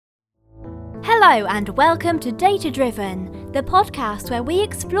Hello and welcome to Data Driven, the podcast where we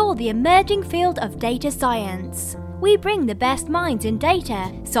explore the emerging field of data science. We bring the best minds in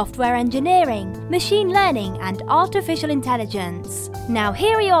data, software engineering, machine learning, and artificial intelligence. Now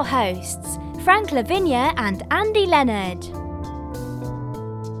here are your hosts, Frank Lavinia and Andy Leonard.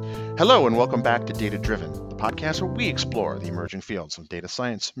 Hello and welcome back to Data Driven, the podcast where we explore the emerging fields of data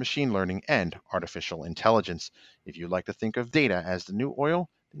science, machine learning, and artificial intelligence. If you like to think of data as the new oil,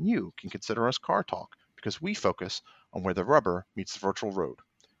 then you can consider us Car Talk, because we focus on where the rubber meets the virtual road.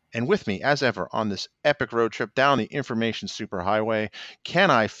 And with me, as ever, on this epic road trip down the information superhighway, can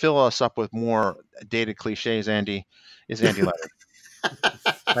I fill us up with more data cliches, Andy? Is Andy Leonard.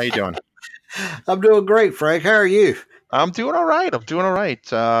 How you doing? I'm doing great, Frank. How are you? I'm doing all right. You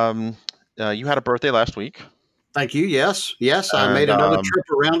had a birthday last week. Thank you. Yes. I made another trip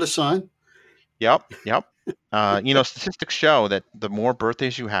around the sun. Yep. Statistics show that the more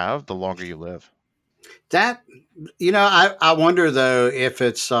birthdays you have, the longer you live. I wonder, though, if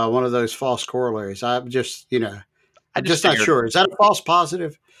it's one of those false corollaries. I'm just not sure. Is that a false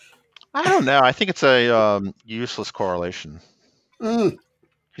positive? I don't know. I think it's a useless correlation. Because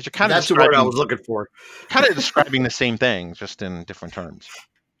you're kind of That's the word I was looking for. Kind of describing the same thing, just in different terms.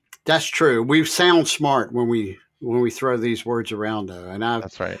 That's true. We sound smart when we throw these words around, though. And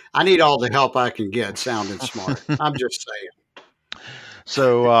that's right. I need all the help I can get sounding smart. I'm just saying.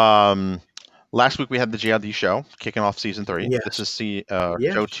 So last week we had the JLD show kicking off season 3. Yes. This is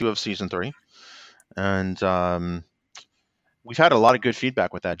show 2 of season 3. And we've had a lot of good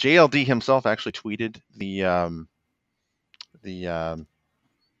feedback with that. JLD himself actually tweeted the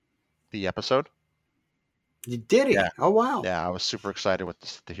episode. You did it? Yeah. Oh, wow. Yeah, I was super excited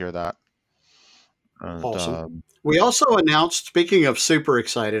to hear that. And, awesome. We also announced, speaking of super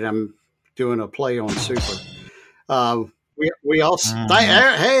excited, I'm doing a play on super. We also,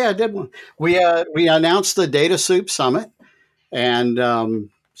 hey, I did one. We announced the Data Soup Summit. And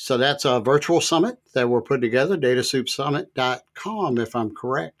so that's a virtual summit that we're putting together, datasoupsummit.com, if I'm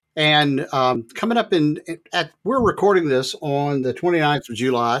correct. And coming up we're recording this on the 29th of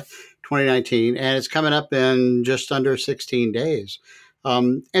July, 2019, and it's coming up in just under 16 days.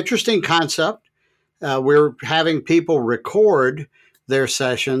 Interesting concept. We're having people record their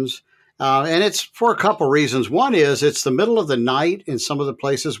sessions, and it's for a couple reasons. One is it's the middle of the night in some of the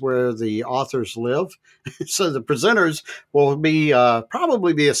places where the authors live, so the presenters will be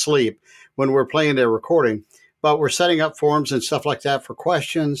probably be asleep when we're playing their recording. But we're setting up forums and stuff like that for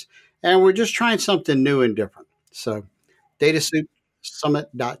questions, and we're just trying something new and different. So,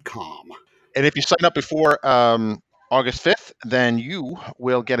 datasoupsummit.com. And if you sign up before August 5th, then you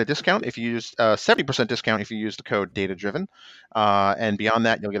will get a discount if you use 70% discount if you use the code DataDriven. And beyond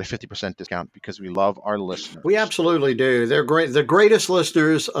that, you'll get a 50% discount because we love our listeners. We absolutely do. They're great. The greatest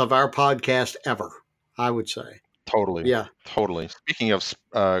listeners of our podcast ever, I would say. Totally. Yeah. Totally. Speaking of,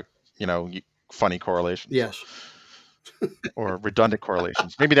 funny correlations. Yes. Or redundant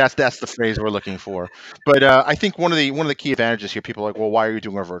correlations. Maybe that's the phrase we're looking for. But I think one of the key advantages here, people are like, well, why are you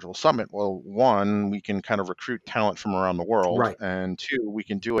doing a virtual summit? Well, one, we can kind of recruit talent from around the world. Right. And two, we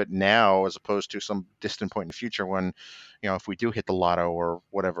can do it now as opposed to some distant point in the future when, if we do hit the lotto or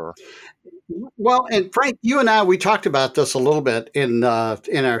whatever. Well, and Frank, you and I, we talked about this a little bit in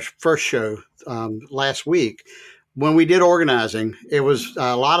our first show last week. When we did organizing, it was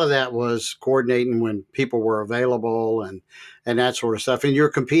a lot of that was coordinating when people were available and that sort of stuff. And you're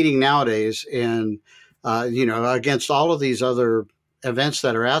competing nowadays against all of these other events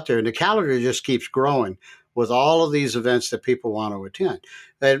that are out there. And the calendar just keeps growing with all of these events that people want to attend.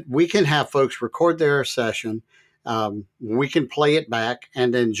 And we can have folks record their session. We can play it back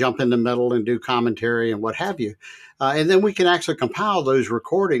and then jump in the middle and do commentary and what have you. And then we can actually compile those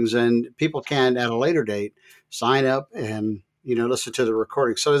recordings, and people can, at a later date, sign up and, listen to the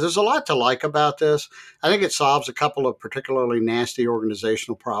recording. So there's a lot to like about this. I think it solves a couple of particularly nasty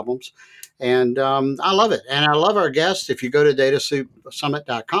organizational problems. And I love it. And I love our guests. If you go to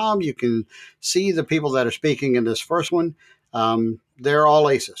datasoupsummit.com, you can see the people that are speaking in this first one. They're all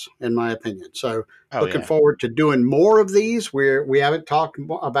aces, in my opinion. So looking forward to doing more of these. We haven't talked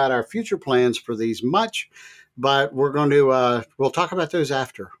about our future plans for these much, but we're going to we'll talk about those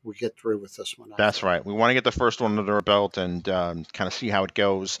after we get through with this one. That's right. We want to get the first one under our belt and kind of see how it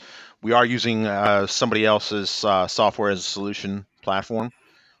goes. We are using somebody else's software as a solution platform,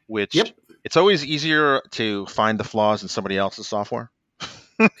 which it's always easier to find the flaws in somebody else's software.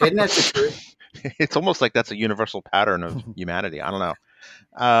 Isn't that the truth? It's almost like that's a universal pattern of humanity. I don't know.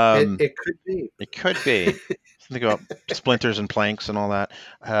 It could be. It could be. Think about splinters and planks and all that.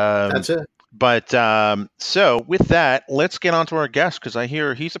 That's it. But so with that, let's get on to our guest, because I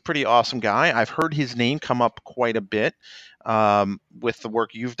hear he's a pretty awesome guy. I've heard his name come up quite a bit with the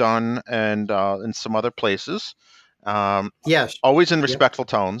work you've done and in some other places. Yes. Always in respectful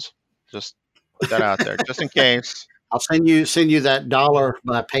tones. Just put that out there, just in case. I'll send you that $1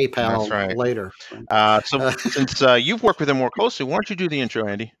 by PayPal That's right. later. Since you've worked with him more closely, why don't you do the intro,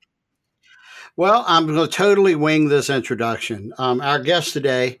 Andy? Well, I'm going to totally wing this introduction. Our guest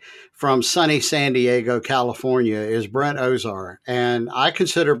today from sunny San Diego, California, is Brent Ozar, and I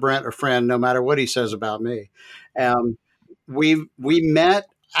consider Brent a friend, no matter what he says about me. We met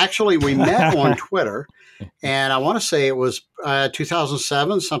on Twitter, and I want to say it was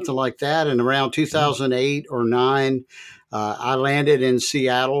 2007, something like that, and around 2008 or 9, I landed in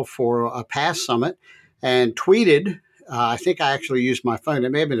Seattle for a PASS summit and tweeted. I think I actually used my phone.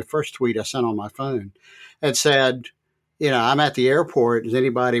 It may have been the first tweet I sent on my phone. It said, I'm at the airport. Does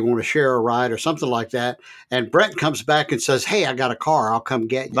anybody want to share a ride or something like that? And Brent comes back and says, hey, I got a car. I'll come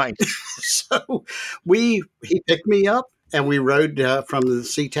get you. Nice. So he picked me up and we rode from the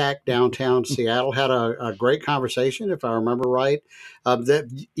SeaTac downtown Seattle, had a great conversation, if I remember right.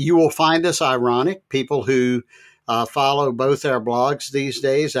 That you will find this ironic. People who follow both our blogs these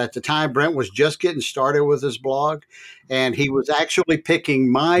days. At the time, Brent was just getting started with his blog, and he was actually picking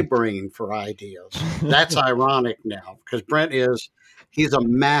my brain for ideas. That's ironic now, because he's a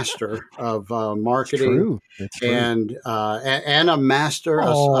master of marketing. That's true. And a master, a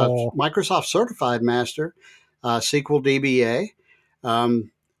Microsoft certified master, SQL DBA.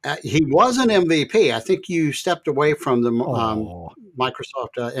 He was an MVP. I think you stepped away from the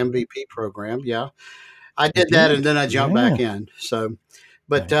Microsoft MVP program. Yeah. I did that, and then I jumped back in. So,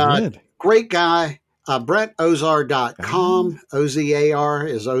 but great guy, BrentOzar.com. OZAR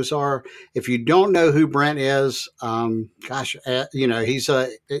is Ozar. If you don't know who Brent is,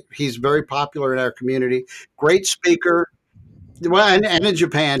 he's very popular in our community. Great speaker. Well, and in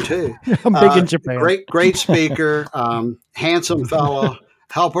Japan too. I'm big in Japan. Great speaker, handsome fellow,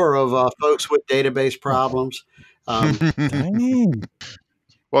 helper of folks with database problems. Dang.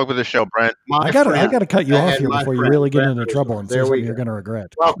 Welcome to the show, Brent. I got to cut you off here before you really get into trouble and say something you're going to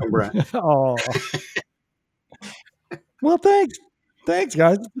regret. Welcome, Brent. Oh. Well, thanks,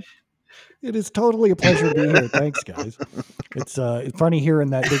 guys. It is totally a pleasure to be here. Thanks, guys. It's funny hearing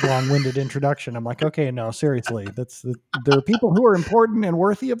that big, long-winded introduction. I'm like, okay, no, seriously, there are people who are important and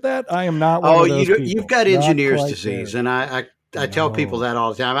worthy of that. I am not one of those people. You've got engineer's disease, and I tell people that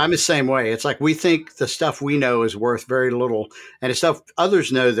all the time. I'm the same way. It's like we think the stuff we know is worth very little, and the stuff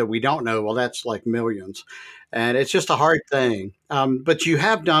others know that we don't know, well, that's like millions. And it's just a hard thing. But you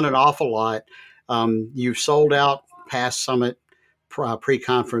have done an awful lot. You've sold out PASS summit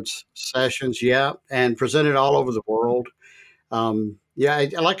pre-conference sessions, and presented all over the world.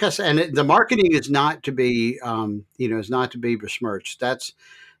 Like I said, and the marketing is not to be, is not to be besmirched.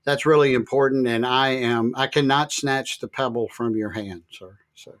 That's really important, and I cannot snatch the pebble from your hand, sir.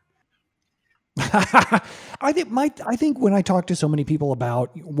 So. I think when I talk to so many people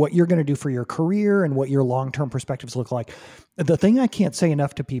about what you're going to do for your career and what your long-term perspectives look like, the thing I can't say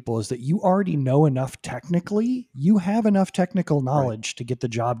enough to people is that you already know enough technically. You have enough technical knowledge to get the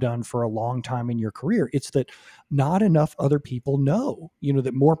job done for a long time in your career. It's that not enough other people know,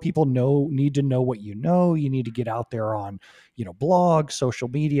 that more people need to know what you know. You need to get out there on, blogs, social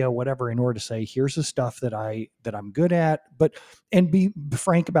media, whatever, in order to say, here's the stuff that I'm good at, and be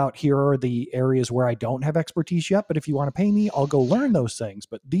frank about, here are the areas where I don't have expertise yet, but if you want to pay me, I'll go learn those things.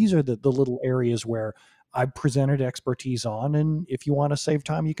 But these are the little areas where I've presented expertise on. And if you want to save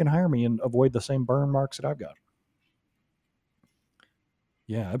time, you can hire me and avoid the same burn marks that I've got.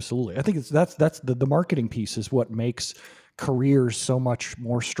 Yeah, absolutely. I think that's the marketing piece is what makes careers so much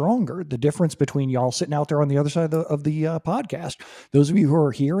more stronger. The difference between y'all sitting out there on the other side of the podcast, those of you who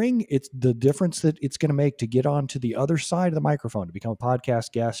are hearing, it's the difference that it's going to make to get onto the other side of the microphone, to become a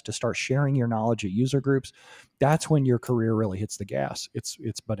podcast guest, to start sharing your knowledge at user groups. That's when your career really hits the gas. It's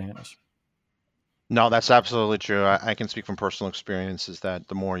bananas. No, that's absolutely true. I can speak from personal experiences that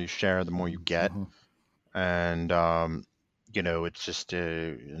the more you share, the more you get. Mm-hmm. And, it's just,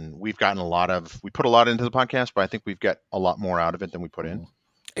 and we've gotten we put a lot into the podcast, but I think we've got a lot more out of it than we put in.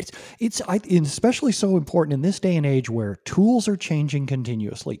 It's especially so important in this day and age where tools are changing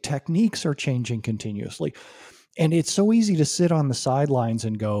continuously, techniques are changing continuously. And it's so easy to sit on the sidelines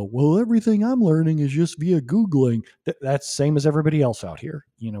and go, well, everything I'm learning is just via Googling. That's the same as everybody else out here.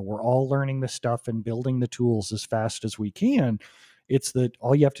 We're all learning this stuff and building the tools as fast as we can. It's that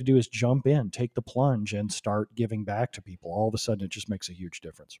all you have to do is jump in, take the plunge, and start giving back to people. All of a sudden, it just makes a huge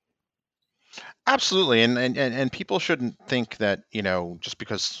difference. Absolutely, and people shouldn't think that, just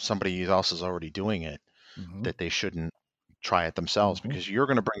because somebody else is already doing it, Hmm. that they shouldn't try it themselves, Hmm. because you're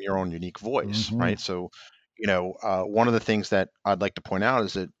going to bring your own unique voice, Hmm. right? So, one of the things that I'd like to point out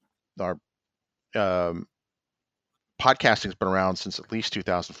is that our um, podcasting's been around since at least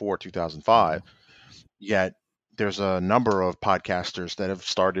 2004, 2005. Yet there's a number of podcasters that have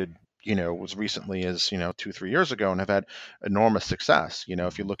started, as recently as, 2, 3 years ago, and have had enormous success.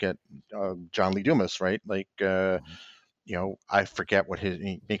 If you look at John Lee Dumas, right? Like, I forget what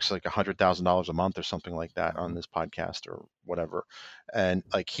he makes, like $100,000 a month or something like that on this podcast or whatever. And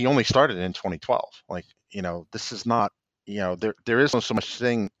like, he only started in 2012. Like, this is not, there is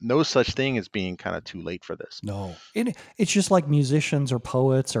no such thing as being kind of too late for this. No, it's just like musicians or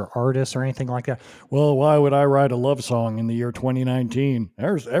poets or artists or anything like that. Well, why would I write a love song in the year 2019?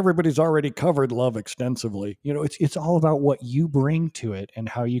 Everybody's already covered love extensively. It's all about what you bring to it and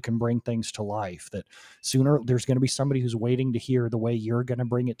how you can bring things to life. That sooner there's going to be somebody who's waiting to hear the way you're going to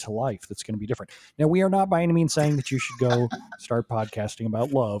bring it to life. That's going to be different. Now, we are not by any means saying that you should go start podcasting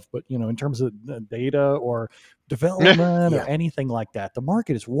about love, but in terms of data or development or Yeah. anything like that, the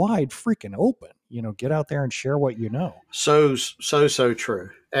market is wide freaking open. Get out there and share what you know. So true.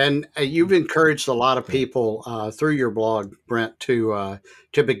 And you've encouraged a lot of people through your blog, Brent, to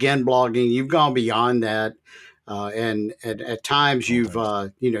begin blogging. You've gone beyond that. And at times you've, I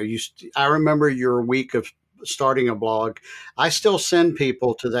remember your week of starting a blog. I still send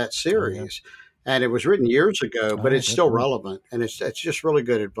people to that Oh yeah. series, and it was written years ago, but Oh, it's that's still great. relevant, and it's just really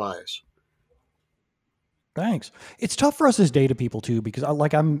good advice. Thanks. It's tough for us as data people too, because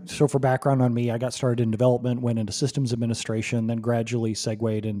for background on me, I got started in development, went into systems administration, then gradually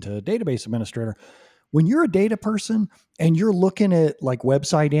segued into database administrator. When you're a data person and you're looking at like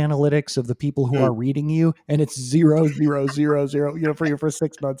website analytics of the people who Mm. are reading you, and it's 0, 0, 0, 0, for your first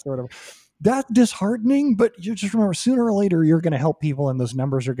 6 months or whatever, that's disheartening. But you just remember, sooner or later, you're going to help people, and those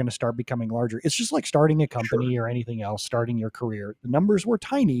numbers are going to start becoming larger. It's just like starting a company or anything else, starting your career. The numbers were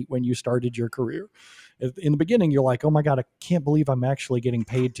tiny when you started your career. In the beginning, you're like, oh my God, I can't believe I'm actually getting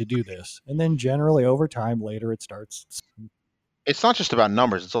paid to do this. And then generally over time later, it starts. It's not just about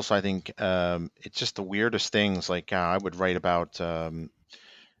numbers. It's also, I think, it's just the weirdest things. Like, I would write about how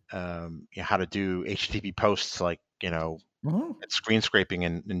to do HTTP posts, like, Mhm. at screen scraping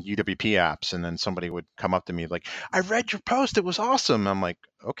and UWP apps, and then somebody would come up to me like, "I read your post. It was awesome." I'm like,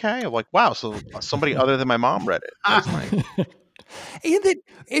 "Okay." I'm like, "Wow." So somebody other than my mom read it. That's nice. And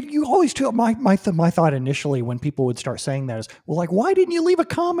then you always tell my thought initially when people would start saying that is, well, like, why didn't you leave a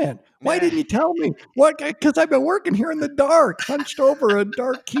comment? Why didn't you tell me? What? Because I've been working here in the dark, hunched over a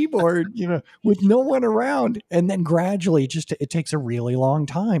dark keyboard, with no one around. And then gradually, it takes a really long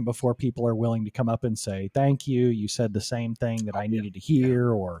time before people are willing to come up and say, "Thank you. You said the same thing that I needed to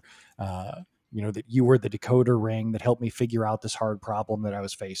hear," or that you were the decoder ring that helped me figure out this hard problem that I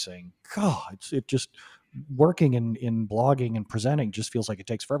was facing. God, it just working in blogging and presenting just feels like it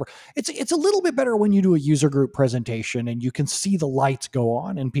takes forever. It's a little bit better when you do a user group presentation and you can see the lights go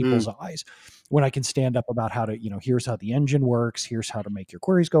on in people's eyes. When I can stand up about how to, here's how the engine works, here's how to make your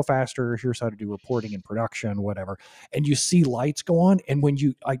queries go faster, here's how to do reporting in production, whatever. And you see lights go on. And when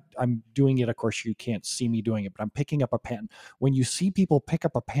I'm doing it, of course, you can't see me doing it, but I'm picking up a pen. When you see people pick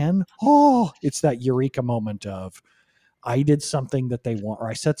up a pen, it's that eureka moment of, I did something that they want, or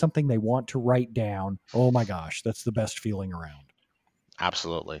I said something they want to write down. Oh my gosh, that's the best feeling around.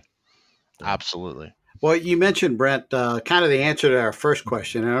 Absolutely. Absolutely. Well, you mentioned, Brent, kind of the answer to our first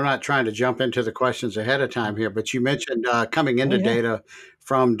question, and I'm not trying to jump into the questions ahead of time here, but you mentioned coming into data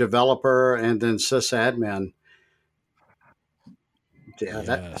from developer and then sysadmin. Yeah,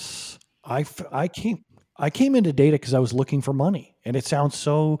 Yes. I came into data because I was looking for money, and it sounds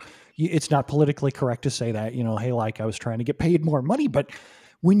so. It's not politically correct to say that, hey, like I was trying to get paid more money, but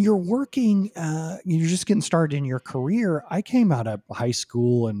when you're working, you're just getting started in your career. I came out of high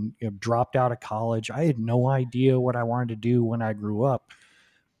school and dropped out of college. I had no idea what I wanted to do when I grew up.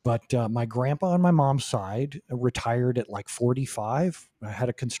 But my grandpa on my mom's side retired at like 45. I had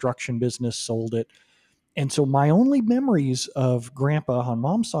a construction business, sold it. And so my only memories of grandpa on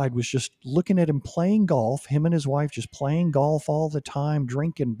mom's side was just looking at him playing golf, him and his wife just playing golf all the time,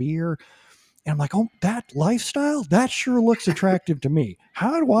 drinking beer. And I'm like, oh, that lifestyle, that sure looks attractive to me.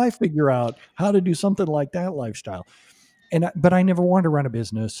 How do I figure out how to do something like that lifestyle? But I never wanted to run a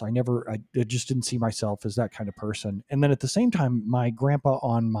business. I just didn't see myself as that kind of person. And then at the same time, my grandpa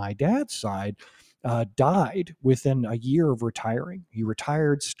on my dad's side died within a year of retiring. He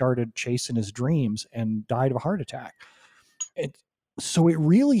retired, started chasing his dreams, and died of a heart attack. And so it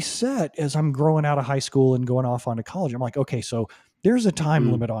really set as I'm growing out of high school and going off onto college. I'm like, okay, so there's a time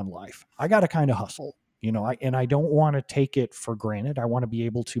Mm. limit on life. I got to kind of hustle, I don't want to take it for granted. I want to be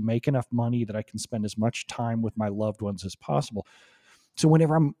able to make enough money that I can spend as much time with my loved ones as possible. So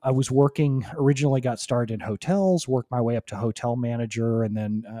whenever I was working, originally got started in hotels, worked my way up to hotel manager, and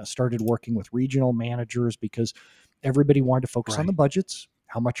then started working with regional managers because everybody wanted to focus on the Right. budgets.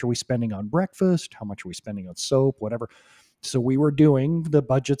 How much are we spending on breakfast? How much are we spending on soap? Whatever. So we were doing the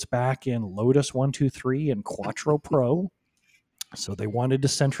budgets back in Lotus 123 and Quattro Pro. So they wanted to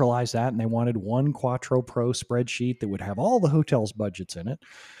centralize that, and they wanted one Quattro Pro spreadsheet that would have all the hotels' budgets in it.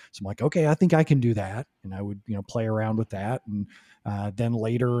 So I'm like, okay, I think I can do that, and I would play around with that, and then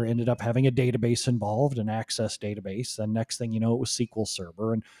later ended up having a database involved, an Access database. And next thing you know, it was SQL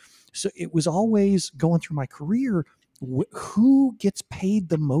Server, and so it was always going through my career. Who gets paid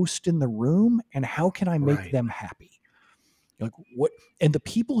the most in the room, and how can I make Right. them happy? Like what? And the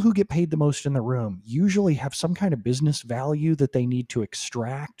people who get paid the most in the room usually have some kind of business value that they need to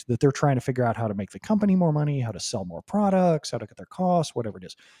extract, that they're trying to figure out how to make the company more money, how to sell more products, how to cut their costs, whatever it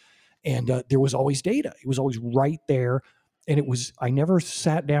is. And there was always data. It was always right there. And I never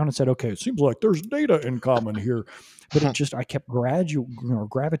sat down and said, okay, it seems like there's data in common here. But I kept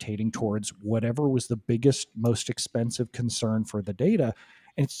gravitating towards whatever was the biggest, most expensive concern for the data.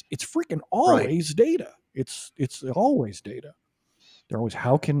 And it's freaking always data. It's always data. They're always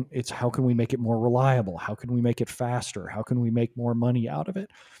how can we make it more reliable? How can we make it faster? How can we make more money out of it?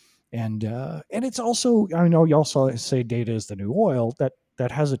 And it's also, I know you also say data is the new oil.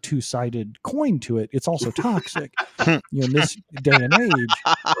 That has a two-sided coin to it. It's also toxic. In this day and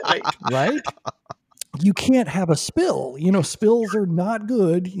age, right? You can't have a spill. Spills are not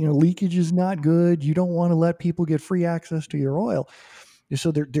good. Leakage is not good. You don't want to let people get free access to your oil.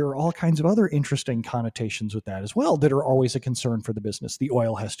 So there are all kinds of other interesting connotations with that as well that are always a concern for the business. The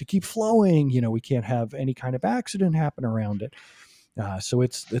oil has to keep flowing. We can't have any kind of accident happen around it. So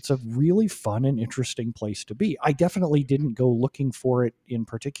it's a really fun and interesting place to be. I definitely didn't go looking for it in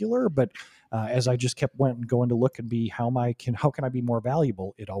particular, but as I just kept going to look and be how can I be more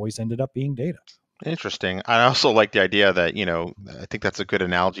valuable, it always ended up being data. Interesting. I also like the idea that, I think that's a good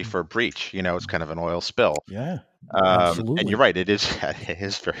analogy for a breach. It's kind of an oil spill. Yeah, And absolutely. you're right. It is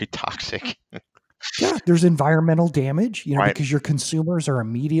very toxic. Yeah, there's environmental damage, Right. because your consumers are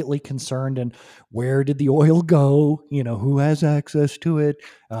immediately concerned. And where did the oil go? Who has access to it?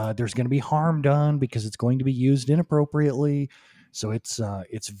 There's going to be harm done because it's going to be used inappropriately. So it's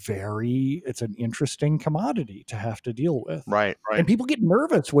an interesting commodity to have to deal with. Right. And people get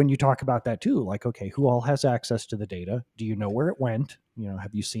nervous when you talk about that too. Like, okay, who all has access to the data? Do you know where it went?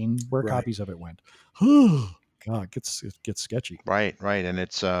 Have you seen where copies of it went? God, it gets sketchy. Right. And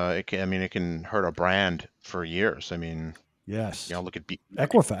it's it can hurt a brand for years. I mean, Yes. look at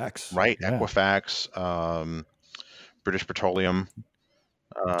Equifax. Right. Yeah. Equifax, British Petroleum.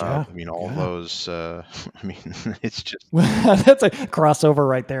 Yeah. All of those. It's just. That's a crossover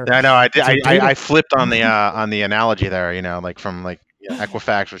right there. I know. data. I flipped on the analogy there. Like from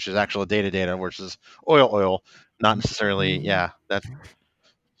Equifax, which is actual data, versus oil, not necessarily. Yeah. That's.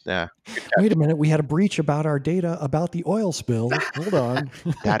 Yeah. Wait a minute. We had a breach about our data about the oil spill. Hold on.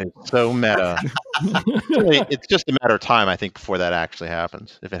 That is so meta. It's just a matter of time, I think, before that actually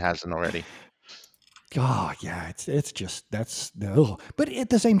happens, if it hasn't already. Oh yeah, it's just but at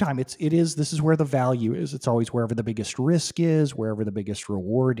the same time, this is where the value is. It's always wherever the biggest risk is, wherever the biggest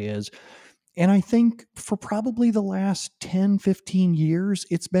reward is. And I think for probably the last 10, 15 years,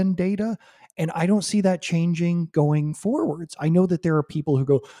 it's been data. And I don't see that changing going forwards. I know that there are people who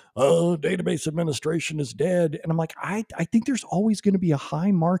go, oh, database administration is dead. And I'm like, I think there's always going to be a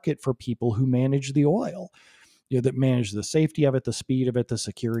high market for people who manage the oil, that manage the safety of it, the speed of it, the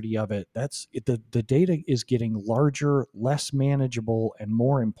security of it. That's it. The data is getting larger, less manageable, and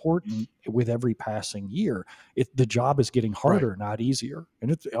more important with every passing year. The job is getting harder, not easier.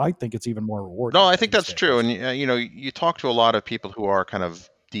 And I think it's even more rewarding. No, I think that's true. And, you talk to a lot of people who are kind of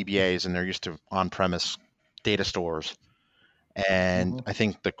DBAs and they're used to on-premise data stores. And I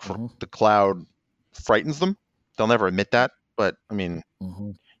think the cloud frightens them. They'll never admit that. But, I mean,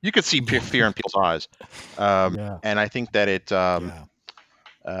 you could see fear in people's eyes. And I think that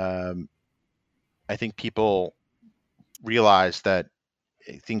I think people realize that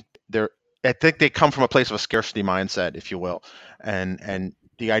I think they come from a place of a scarcity mindset, if you will. And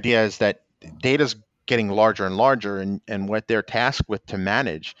the idea is that data's getting larger and larger, and what they're tasked with to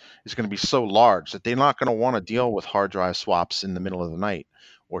manage is going to be so large that they're not going to want to deal with hard drive swaps in the middle of the night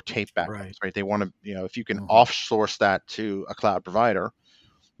or tape backups, right? They want to, if you can offsource that to a cloud provider,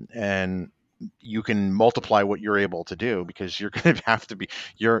 and you can multiply what you're able to do, because you're going to have to be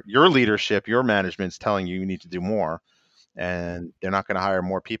your leadership, your management's telling you need to do more. and they're not going to hire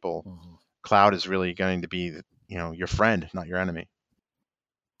more people. Mhm. Cloud is really going to be, your friend, not your enemy.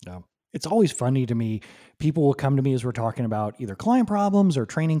 Yeah. It's always funny to me. People will come to me as we're talking about either client problems or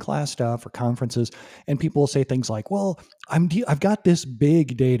training class stuff or conferences, and people will say things like, "Well, I've got this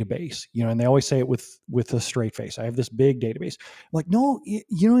big database," and they always say it with a straight face. I have this big database. I'm like, no,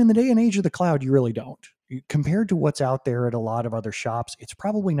 in the day and age of the cloud, you really don't. Compared to what's out there at a lot of other shops, it's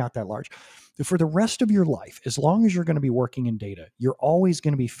probably not that large. For the rest of your life, as long as you're going to be working in data, you're always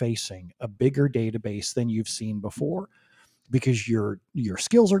going to be facing a bigger database than you've seen before, because your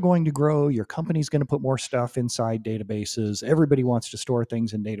skills are going to grow, your company's going to put more stuff inside databases. Everybody wants to store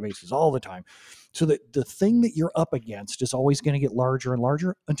things in databases all the time. So that the thing that you're up against is always going to get larger and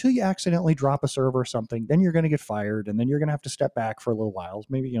larger until you accidentally drop a server or something. Then you're going to get fired, and then you're going to have to step back for a little while,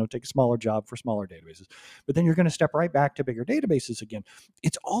 maybe take a smaller job for smaller databases. But then you're going to step right back to bigger databases again.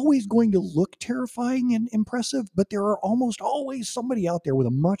 It's always going to look terrifying and impressive, but there are almost always somebody out there with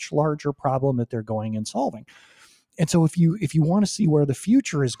a much larger problem that they're going and solving. And so if you want to see where the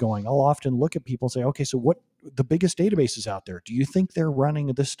future is going, I'll often look at people and say, okay, so what the biggest databases out there, do you think they're running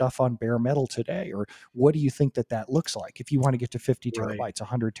this stuff on bare metal today? Or what do you think that looks like? If you want to get to 50 Right. terabytes,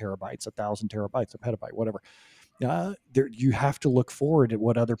 100 terabytes, 1,000 terabytes, a petabyte, whatever, you have to look forward at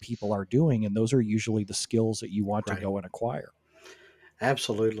what other people are doing. And those are usually the skills that you want to Right. go and acquire.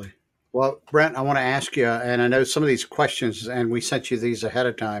 Absolutely. Well, Brent, I want to ask you, and I know some of these questions, and we sent you these ahead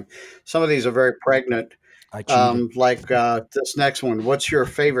of time. Some of these are very pregnant. I cheated. Like this next one. What's your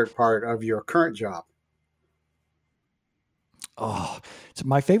favorite part of your current job? Oh, so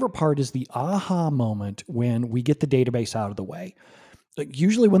my favorite part is the aha moment when we get the database out of the way. Like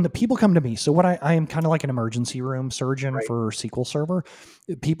usually when the people come to me, so what I am kind of like an emergency room surgeon Right. for SQL Server.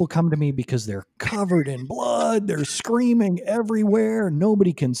 People come to me because they're covered in blood, they're screaming everywhere,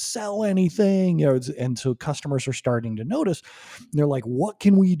 nobody can sell anything, and so customers are starting to notice. They're like, what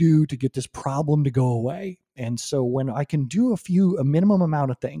can we do to get this problem to go away? And so when I can do a minimum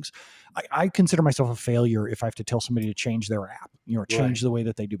amount of things, I consider myself a failure if I have to tell somebody to change their app, change Right. the way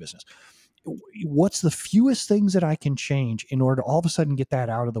that they do business. What's the fewest things that I can change in order to all of a sudden get that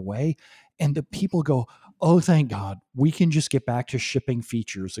out of the way? And the people go, oh, thank God, we can just get back to shipping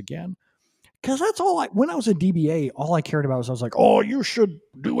features again. Because that's when I was a DBA, all I cared about was I was like, oh, you should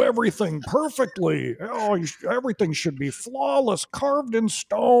do everything perfectly. Oh, everything should be flawless, carved in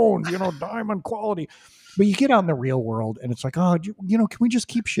stone, diamond quality. But you get out in the real world and it's like, oh, can we just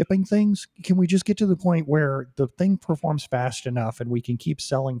keep shipping things? Can we just get to the point where the thing performs fast enough and we can keep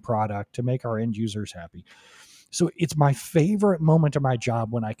selling product to make our end users happy? So it's my favorite moment of my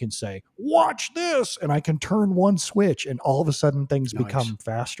job when I can say, watch this, and I can turn one switch and all of a sudden things Nice. become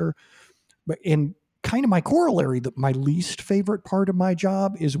faster. But in kind of my corollary, my least favorite part of my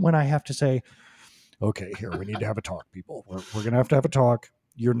job is when I have to say, okay, here, we need to have a talk, people. We're going to have a talk.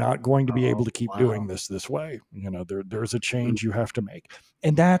 You're not going to be able to keep doing this way. There's a change you have to make.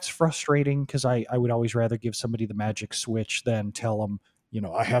 And that's frustrating because I would always rather give somebody the magic switch than tell them,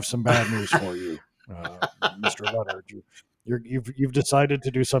 I have some bad news for you, Mr. Leonard. You've decided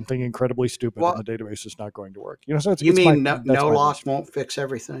to do something incredibly stupid and the database is not going to work. So you mean no loss won't fix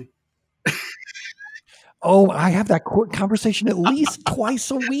everything? Oh, I have that conversation at least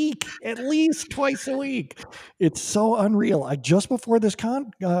twice a week. At least twice a week. It's so unreal. Just before this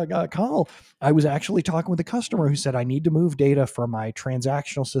call, I was actually talking with a customer who said, I need to move data from my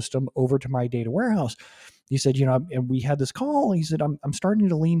transactional system over to my data warehouse. He said, and we had this call. He said, I'm starting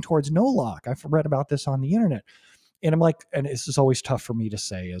to lean towards no-lock. I've read about this on the internet. And I'm like, and this is always tough for me to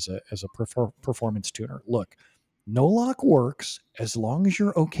say as a performance tuner. Look, no-lock works as long as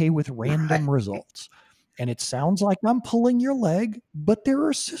you're okay with random results. And it sounds like I'm pulling your leg, but there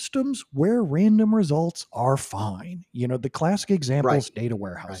are systems where random results are fine. The classic example is data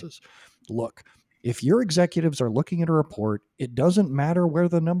warehouses. Right. Look, if your executives are looking at a report, it doesn't matter whether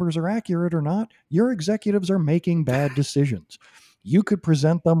the numbers are accurate or not. Your executives are making bad decisions. You could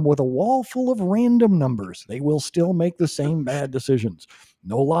present them with a wall full of random numbers. They will still make the same bad decisions.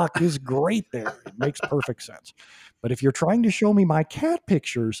 No-lock is great there. It makes perfect sense. But if you're trying to show me my cat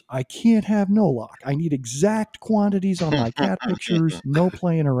pictures, I can't have no-lock. I need exact quantities on my cat pictures, no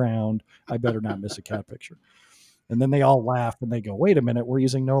playing around. I better not miss a cat picture. And then they all laugh and they go, wait a minute, we're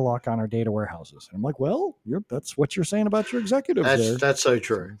using no-lock on our data warehouses. And I'm like, well, that's what you're saying about your executives. That's so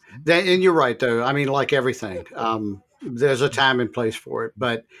true. And you're right, though. I mean, like everything, there's a time and place for it.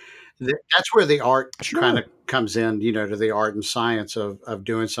 But that's where the art kind of comes in, to the art and science of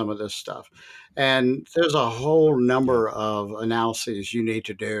doing some of this stuff. And there's a whole number of analyses you need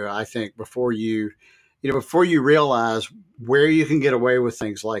to do, I think, before you before you realize where you can get away with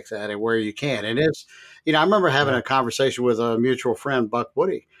things like that and where you can't. And it's, I remember having a conversation with a mutual friend, Buck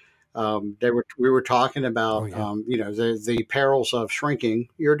Woody. We were talking about, the perils of shrinking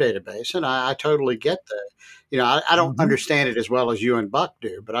your database. And I totally get that. I don't understand it as well as you and Buck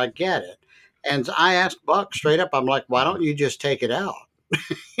do, but I get it. And I asked Buck straight up, I'm like, why don't you just take it out?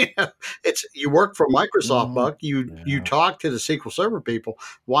 You work for Microsoft, Buck. You talk to the SQL Server people.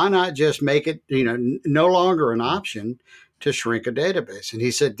 Why not just make it, no longer an option to shrink a database? And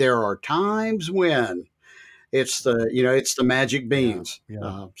he said there are times when it's the magic beans.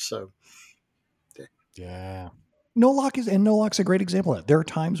 NoLock's a great example of that. There are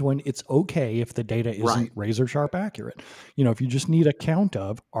times when it's okay if the data isn't razor sharp accurate. If you just need a count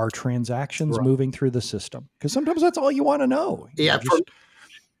of are transactions moving through the system, because sometimes that's all you want to know.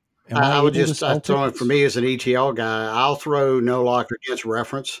 I would just throw it for me as an ETL guy. I'll throw NoLock against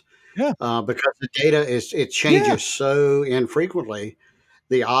reference. Because the data it changes so infrequently.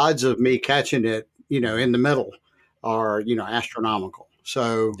 The odds of me catching it, in the middle are, astronomical.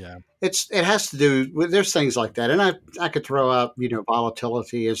 So it has to do with, there's things like that. And I could throw out,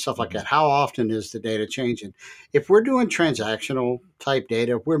 volatility and stuff like that. How often is the data changing? If we're doing transactional type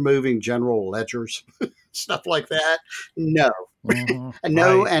data, if we're moving general ledgers, stuff like that, no.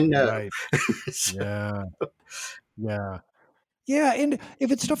 No. Yeah. And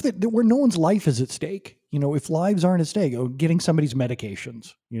if it's stuff that where no one's life is at stake, if lives aren't at stake, getting somebody's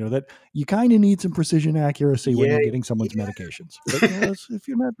medications, that you kind of need some precision accuracy when you're getting someone's medications. But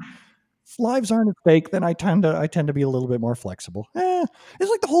if lives aren't at stake, then I tend to be a little bit more flexible. It's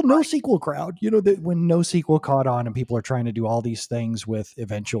like the whole NoSQL crowd, that when NoSQL caught on and people are trying to do all these things with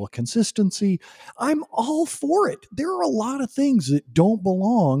eventual consistency, I'm all for it. There are a lot of things that don't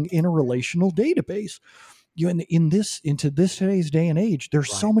belong in a relational database. Into this today's day and age,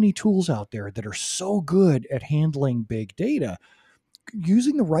 there's so many tools out there that are so good at handling big data.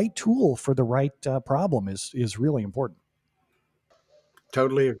 Using the right tool for the right problem is really important.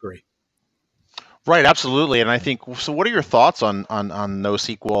 Totally agree. Right, absolutely. And I think, so what are your thoughts on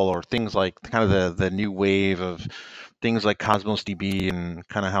NoSQL or things like kind of the new wave of things like Cosmos DB and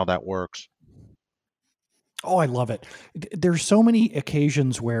kind of how that works? Oh, I love it. There's so many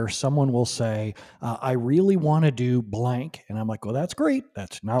occasions where someone will say, I really want to do blank. And I'm like, well, that's great.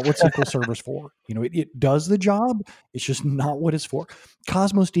 That's not what SQL Server's for. It does the job. It's just not what it's for.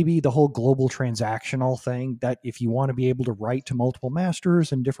 Cosmos DB, the whole global transactional thing, that if you want to be able to write to multiple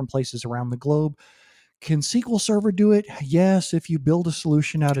masters in different places around the globe, can SQL Server do it? Yes, if you build a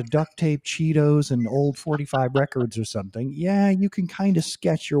solution out of duct tape, Cheetos, and old 45 records or something, you can kind of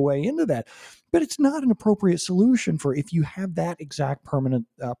sketch your way into that. But it's not an appropriate solution for if you have that exact permanent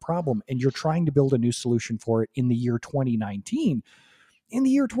problem and you're trying to build a new solution for it in the year 2019. In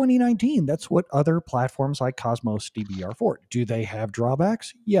the year 2019, that's what other platforms like Cosmos DB are for. Do they have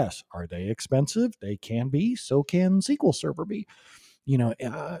drawbacks? Yes. Are they expensive? They can be. So can SQL Server be.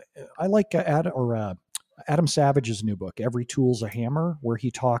 I like Adam Savage's new book, Every Tool's a Hammer, where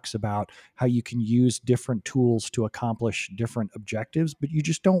he talks about how you can use different tools to accomplish different objectives, but you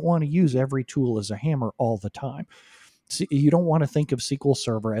just don't want to use every tool as a hammer all the time. See, you don't want to think of SQL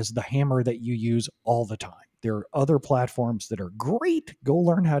Server as the hammer that you use all the time. There are other platforms that are great. Go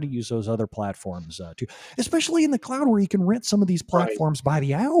learn how to use those other platforms too, especially in the cloud where you can rent some of these platforms by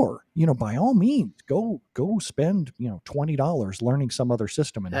the hour. By all means, go spend $20 learning some other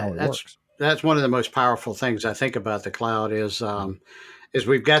system and how it works. That's one of the most powerful things I think about the cloud is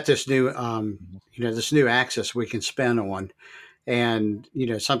we've got this new this new access we can spend on, and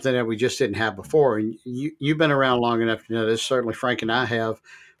something that we just didn't have before. And you've been around long enough to know this. Certainly, Frank and I have,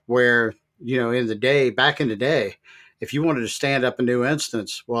 where back in the day, if you wanted to stand up a new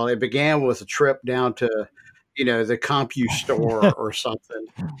instance, well, it began with a trip down to the CompuStore or something.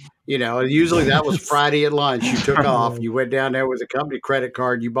 Usually that was Friday at lunch. You took off, you went down there with a company credit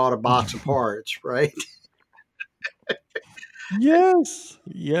card, you bought a box of parts, right? Yes.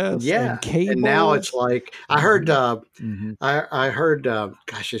 Yeah. And now it's like, I heard, I heard,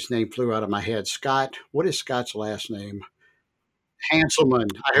 gosh, his name flew out of my head. Scott, what is Scott's last name? Hanselman.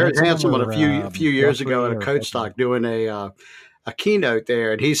 I heard Hanselman a few years ago at a CodeStock doing a keynote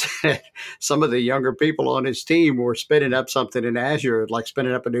there, and he said some of the younger people on his team were spinning up something in Azure, like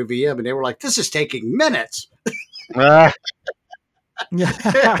spinning up a new VM, and they were like, "This is taking minutes." It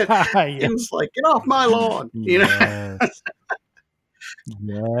was like, "Get off my lawn!"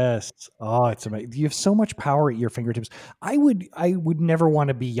 Yes. Oh, it's amazing. You have so much power at your fingertips. I would never want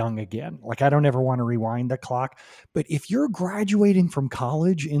to be young again. Like, I don't ever want to rewind the clock. But if you're graduating from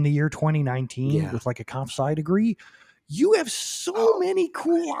college in the year 2019 with like a comp sci degree, You have so many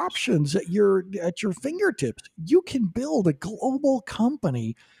cool options at your fingertips. You can build a global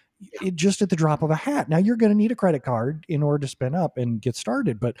company just at the drop of a hat. Now you're going to need a credit card in order to spin up and get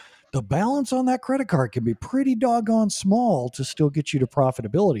started, but the balance on that credit card can be pretty doggone small to still get you to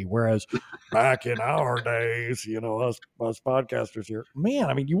profitability. Whereas back in our days, us podcasters here, man,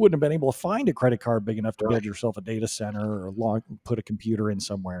 I mean, you wouldn't have been able to find a credit card big enough to build yourself a data center or put a computer in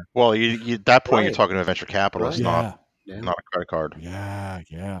somewhere. Well, you at that point, you're talking to a venture capitalist, not a credit card.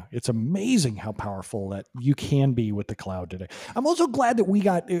 Yeah. It's amazing how powerful that you can be with the cloud today. I'm also glad that we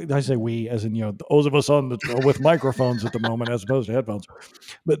got, I say we, as in, those of us with microphones at the moment, as opposed to headphones,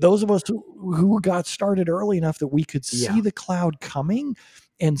 but those of us who got started early enough that we could see the cloud coming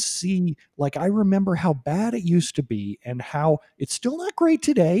and see, like, I remember how bad it used to be and how it's still not great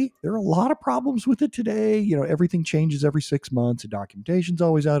today. There are a lot of problems with it today. Everything changes every 6 months. The documentation's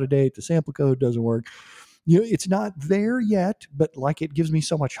always out of date. The sample code doesn't work. It's not there yet, but like, it gives me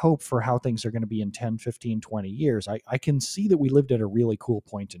so much hope for how things are going to be in 10, 15, 20 years. I can see that we lived at a really cool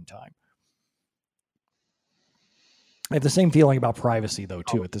point in time. I have the same feeling about privacy, though,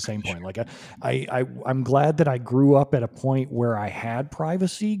 too, at the same point. Like, I'm glad that I grew up at a point where I had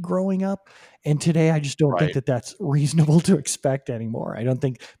privacy growing up. And today I just don't think that that's reasonable to expect anymore. I don't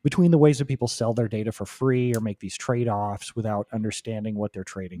think, between the ways that people sell their data for free or make these trade-offs without understanding what they're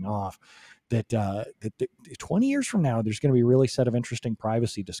trading off, that 20 years from now, there's going to be a really set of interesting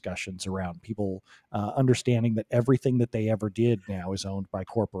privacy discussions around people understanding that everything that they ever did now is owned by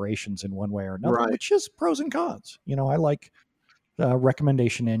corporations in one way or another, which is pros and cons. I like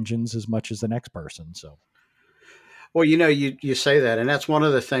recommendation engines as much as the next person. So, well, you say that, and that's one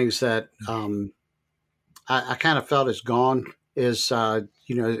of the things that I kind of felt is gone is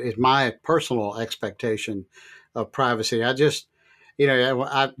my personal expectation of privacy. I just,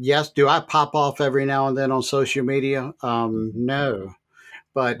 do I pop off every now and then on social media? No,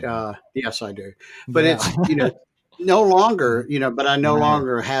 but yes, I do. But it's, no longer, but I no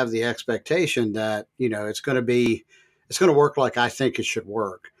longer have the expectation that, it's going to work like I think it should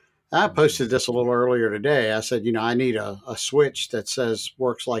work. I posted this a little earlier today. I said, I need a switch that says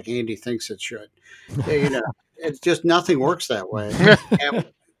works like Andy thinks it should. It's just, nothing works that way. And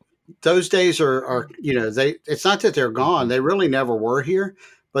those days are it's not that they're gone. They really never were here,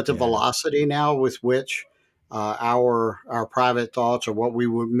 but the velocity now with which our private thoughts, or what we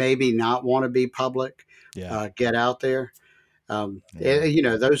would maybe not want to be public, get out there.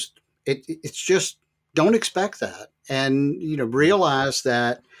 It's just, don't expect that. And, realize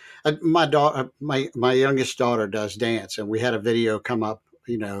that my daughter, my youngest daughter does dance, and we had a video come up.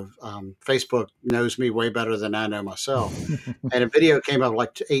 Facebook knows me way better than I know myself. And a video came up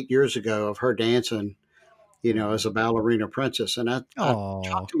like 8 years ago of her dancing, as a ballerina princess. And I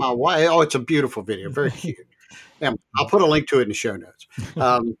talked to my wife. Oh, it's a beautiful video, very cute. And I'll put a link to it in the show notes.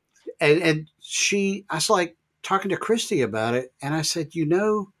 And I was like talking to Christy about it, and I said,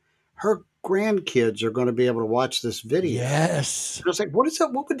 her grandkids are going to be able to watch this video. Yes. And I was like,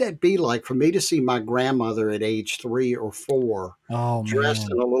 what would that be like for me to see my grandmother at age 3 or 4 dressed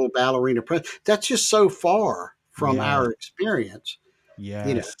in a little ballerina print? That's just so far from our experience.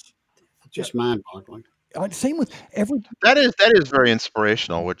 Yes. Just mind-boggling. Same with every. That is very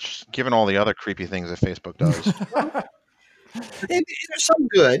inspirational, which, given all the other creepy things that Facebook does. And there's some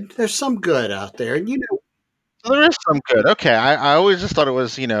good. There's some good out there. And, there is some good. Okay. I always just thought it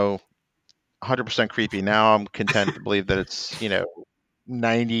was, 100% creepy. Now I'm content to believe that it's,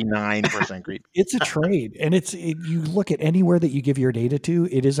 99% creepy. It's a trade. And you look at anywhere that you give your data to,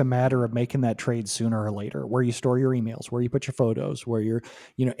 it is a matter of making that trade sooner or later, where you store your emails, where you put your photos, where you're,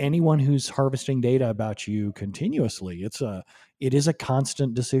 anyone who's harvesting data about you continuously. It is a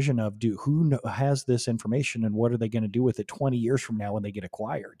constant decision of who has this information and what are they going to do with it 20 years from now when they get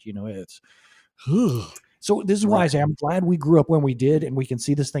acquired? So this is why I say I'm glad we grew up when we did, and we can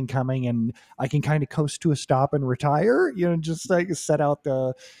see this thing coming, and I can kind of coast to a stop and retire, just like set out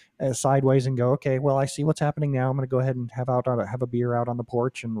sideways and go, okay, well, I see what's happening now. I'm going to go ahead and have a beer out on the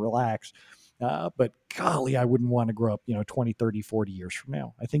porch and relax. But golly, I wouldn't want to grow up, 20, 30, 40 years from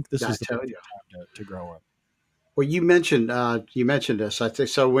now. I think this is the time to grow up. Well, you mentioned this. I think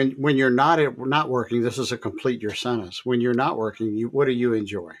so. When you're not working, this is a complete your sentence. When you're not working, what do you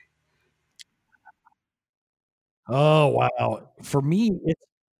enjoy? Oh, wow. For me,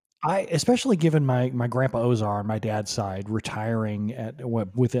 especially given my grandpa Ozar on my dad's side, retiring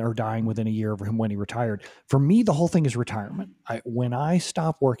dying within a year of him when he retired. For me, the whole thing is retirement. When I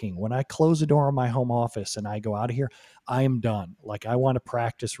stop working, when I close the door of my home office and I go out of here, I am done. Like, I want to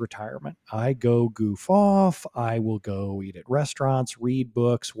practice retirement. I go goof off. I will go eat at restaurants, read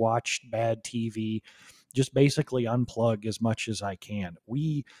books, watch bad TV. just basically unplug as much as I can.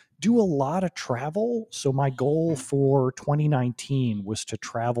 We do a lot of travel. So my goal for 2019 was to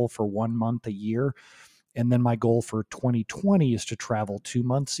travel for 1 month a year. And then my goal for 2020 is to travel 2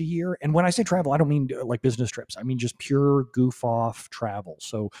 months a year. And when I say travel, I don't mean like business trips. I mean just pure goof off travel.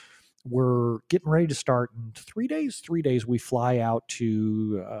 So we're getting ready to start in 3 days. 3 days we fly out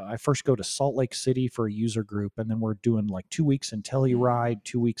to, I first go to Salt Lake City for a user group. And then we're doing like 2 weeks in Telluride,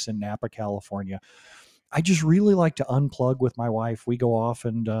 2 weeks in Napa, California. I just really like to unplug with my wife. We go off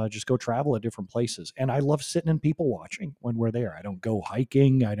and just go travel at different places. And I love sitting and people watching when we're there. I don't go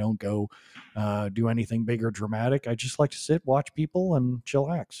hiking. I don't go do anything big or dramatic. I just like to sit, watch people, and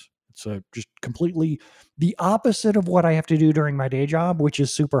chillax. It's just completely the opposite of what I have to do during my day job, which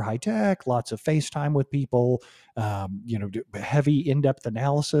is super high tech, lots of FaceTime with people, heavy in-depth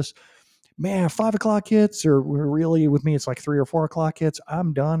analysis. Man, 5 o'clock hits, or really with me, it's like 3 or 4 o'clock hits.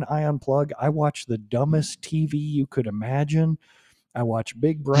 I'm done. I unplug. I watch the dumbest TV you could imagine. I watch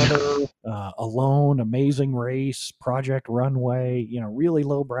Big Brother, Alone, Amazing Race, Project Runway, really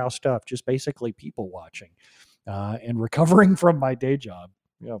lowbrow stuff, just basically people watching and recovering from my day job.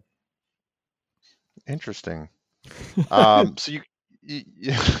 Yeah. Interesting. So you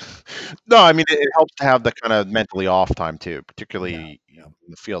no, I mean it helps to have the kind of mentally off time too, particularly Yeah. in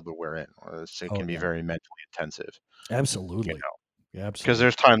the field that we're in. So it Oh, can be yeah. very mentally intensive, Absolutely. Yeah, because Absolutely.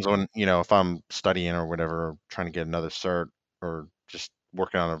 there's times when if I'm studying or whatever, trying to get another cert or just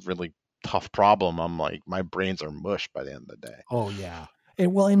working on a really tough problem, I'm like my brains are mush by the end of the day. Oh, yeah.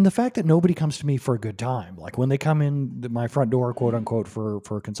 And the fact that nobody comes to me for a good time, like when they come in my front door, quote unquote,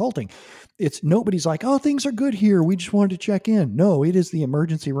 for consulting, it's nobody's like, oh, things are good here. We just wanted to check in. No, it is the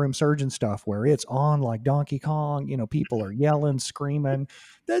emergency room surgeon stuff where it's on like Donkey Kong. People are yelling, screaming,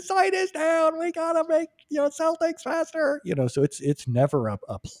 the site is down. We gotta make sell things faster. So it's never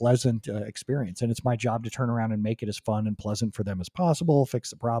a pleasant experience, and it's my job to turn around and make it as fun and pleasant for them as possible,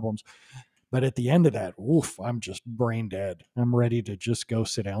 fix the problems. But at the end of that, oof, I'm just brain dead. I'm ready to just go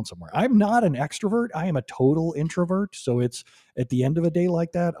sit down somewhere. I'm not an extrovert. I am a total introvert. So it's at the end of a day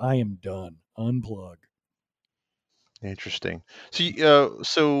like that, I am done. Unplug. Interesting.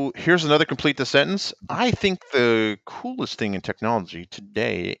 So here's another complete the sentence. I think the coolest thing in technology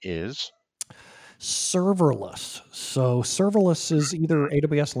today is Serverless. So serverless is either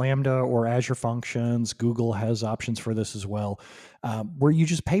AWS Lambda or Azure Functions. Google has options for this as well, where you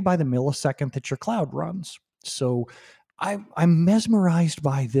just pay by the millisecond that your cloud runs. So I'm mesmerized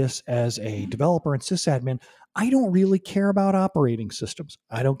by this as a developer and sysadmin. I don't really care about operating systems.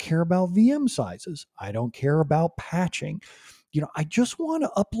 I don't care about VM sizes. I don't care about patching. I just want to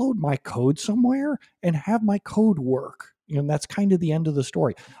upload my code somewhere and have my code work. And that's kind of the end of the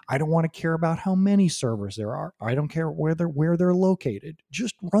story. I don't want to care about how many servers there are. I don't care where they're located.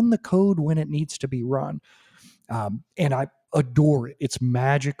 Just run the code when it needs to be run. And I adore it. It's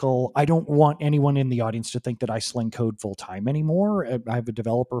magical. I don't want anyone in the audience to think that I sling code full time anymore. I have a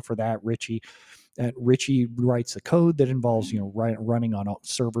developer for that, Richie. Richie writes the code that involves, running on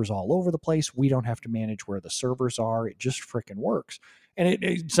servers all over the place. We don't have to manage where the servers are. It just freaking works.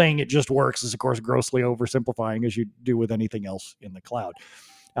 And saying it just works is, of course, grossly oversimplifying, as you do with anything else in the cloud.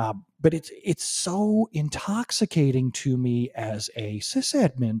 But it's so intoxicating to me as a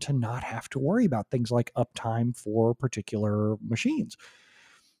sysadmin to not have to worry about things like uptime for particular machines.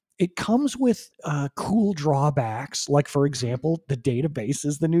 It comes with cool drawbacks, like, for example, the database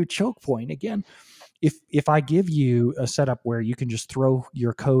is the new choke point. Again, if I give you a setup where you can just throw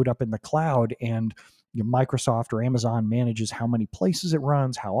your code up in the cloud and Microsoft or Amazon manages how many places it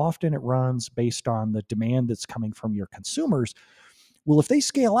runs, how often it runs based on the demand that's coming from your consumers. Well, if they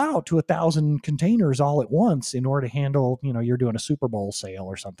scale out to 1,000 containers all at once in order to handle, you're doing a Super Bowl sale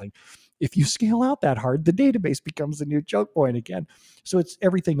or something. If you scale out that hard, the database becomes the new choke point again. So it's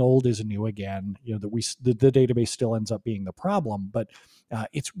everything old is new again. The database still ends up being the problem, but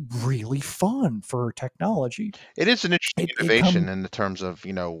it's really fun for technology. It is an interesting innovation in the terms of,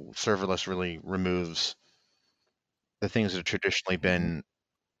 serverless really removes the things that have traditionally been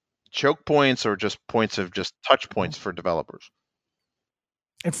choke points or just points of just touch points for developers.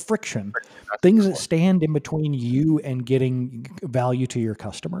 And friction, things that stand in between you and getting value to your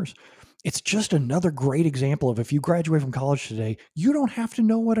customers. It's just another great example of, if you graduate from college today, you don't have to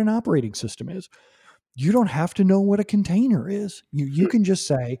know what an operating system is. You don't have to know what a container is. You can just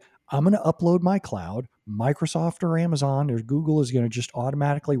say, I'm going to upload my cloud. Microsoft or Amazon or Google is going to just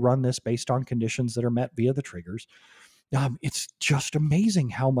automatically run this based on conditions that are met via the triggers. It's just amazing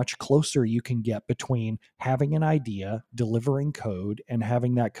how much closer you can get between having an idea, delivering code, and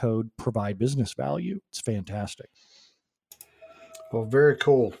having that code provide business value. It's fantastic. Well, very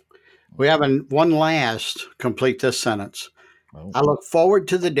cool. We have one last. Complete this sentence. Oh. I look forward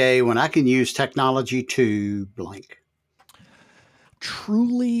to the day when I can use technology to blank.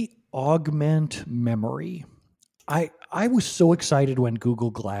 Truly augment memory. I was so excited when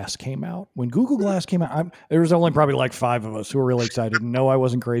Google Glass came out. When Google Glass came out, there was only probably like 5 of us who were really excited. No, I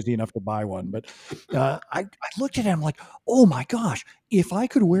wasn't crazy enough to buy one, but I looked at it. I'm like, oh my gosh, if I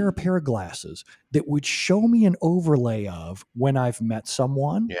could wear a pair of glasses that would show me an overlay of when I've met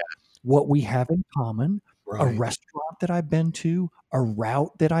someone, what we have in common, a restaurant that I've been to, a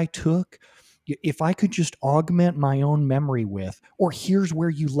route that I took. If I could just augment my own memory with, or here's where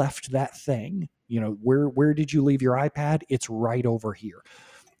you left that thing. Where did you leave your iPad? It's right over here.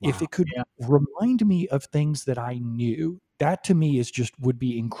 Wow. If it could remind me of things that I knew, that to me would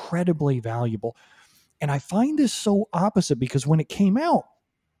be incredibly valuable. And I find this so opposite because when it came out,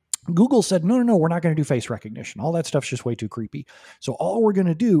 Google said, no, we're not going to do face recognition. All that stuff's just way too creepy. So all we're going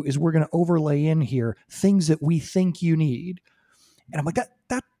to do is we're going to overlay in here things that we think you need. And I'm like,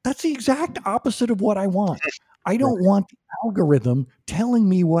 that's the exact opposite of what I want. I don't want the algorithm telling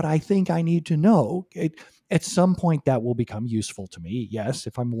me what I think I need to know. At some point, that will become useful to me. Yes,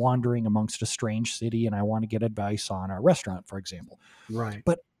 if I'm wandering amongst a strange city and I want to get advice on a restaurant, for example. Right.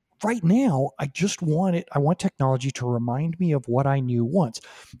 But right now, I just want it. I want technology to remind me of what I knew once.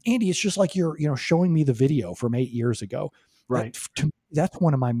 Andy, it's just like you're showing me the video from 8 years ago. Right. To me, that's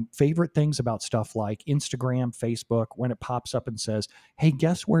one of my favorite things about stuff like Instagram, Facebook, when it pops up and says, hey,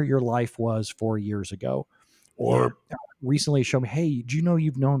 guess where your life was 4 years ago? Or recently showed me, hey, do you know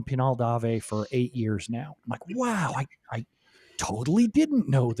you've known Pinal Dave for 8 years now? I'm like, wow, I totally didn't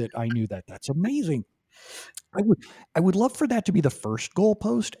know that I knew that. That's amazing. I would love for that to be the first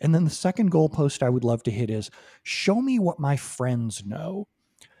goalpost. And then the second goalpost I would love to hit is show me what my friends know.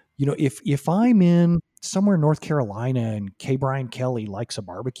 If I'm in somewhere in North Carolina and K. Brian Kelly likes a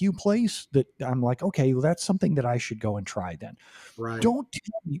barbecue place, that I'm like, okay, well, that's something that I should go and try then. Right. Don't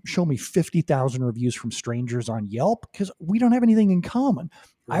show me 50,000 reviews from strangers on Yelp because we don't have anything in common.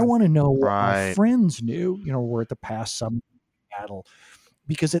 Right. I want to know what my friends knew, we're at the past some battle,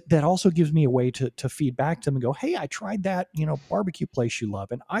 because that also gives me a way to feed back to them and go, hey, I tried that, barbecue place you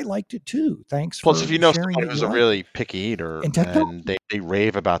love, and I liked it too. Thanks for sharing. Plus, if you know someone who's a really picky eater and they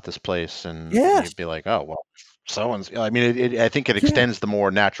rave about this place, and you'd be like, oh, well, someone's, I mean, I think it extends the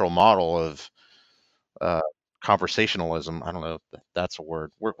more natural model of conversationalism. I don't know if that's a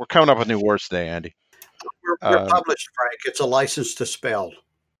word. We're coming up with new words today, Andy. We're published, Frank. It's a license to spell.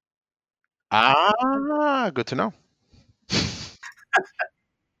 Good to know.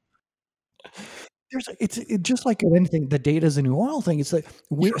 It's just like anything. The data is a new oil thing. It's like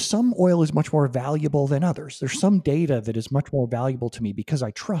some oil is much more valuable than others. There's some data that is much more valuable to me because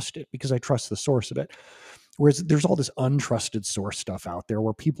I trust it, because I trust the source of it. Whereas there's all this untrusted source stuff out there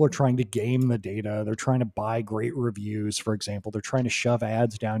where people are trying to game the data. They're trying to buy great reviews, for example. They're trying to shove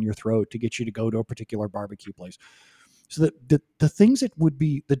ads down your throat to get you to go to a particular barbecue place. So the things that would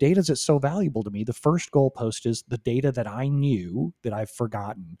be the data that's so valuable to me, the first goalpost is the data that I knew that I've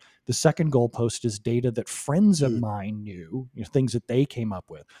forgotten. The second goalpost is data that friends of mine knew, things that they came up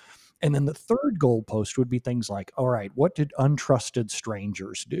with. And then the third goalpost would be things like, all right, what did untrusted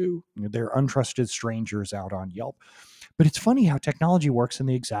strangers do? They're untrusted strangers out on Yelp. But it's funny how technology works in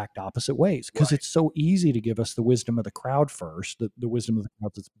the exact opposite ways, because it's so easy to give us the wisdom of the crowd first, the wisdom of the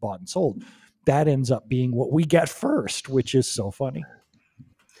crowd that's bought and sold. That ends up being what we get first, which is so funny.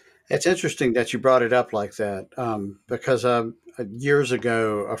 It's interesting that you brought it up like that, because years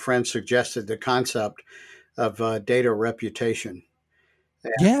ago, a friend suggested the concept of data reputation.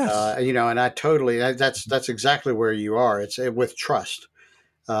 And, yes. And I totally, that's exactly where you are. It's with trust.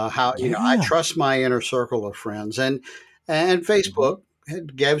 I trust my inner circle of friends, and Facebook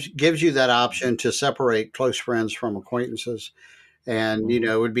gives you that option to separate close friends from acquaintances. And,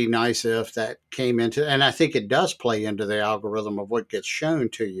 it would be nice if that came into, and I think it does play into the algorithm of what gets shown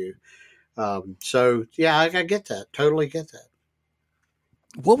to you. I get that. Totally get that.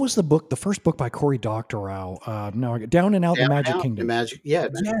 What was the first book by Cory Doctorow? Down and Out, The Magic Kingdom. Magic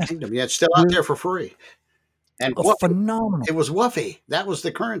Kingdom. Yeah, it's still out there for free. And phenomenal. It was Woofy. That was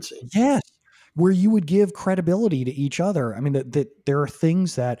the currency. Yes. Where you would give credibility to each other. I mean, that there are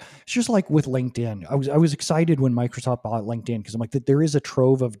things that it's just like with LinkedIn. I was excited when Microsoft bought LinkedIn because I'm like, that there is a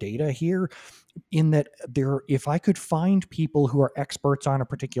trove of data here, in that if I could find people who are experts on a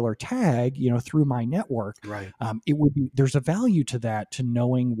particular tag, through my network, right. It would be, there's a value to that, to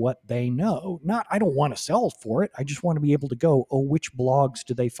knowing what they know. I don't want to sell for it. I just want to be able to go, which blogs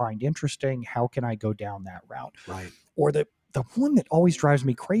do they find interesting? How can I go down that route? Right. Or the one that always drives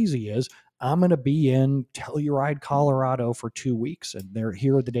me crazy is, I'm going to be in Telluride, Colorado for 2 weeks, and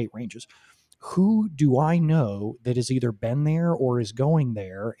here are the date ranges. Who do I know that has either been there or is going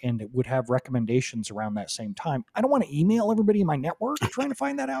there and would have recommendations around that same time? I don't want to email everybody in my network trying to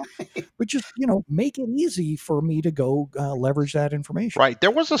find that out, but just, make it easy for me to go leverage that information. Right. There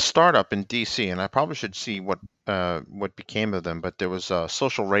was a startup in DC, and I probably should see what became of them, but there was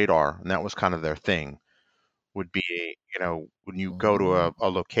Social Radar, and that was kind of their thing. Would be, when you go to a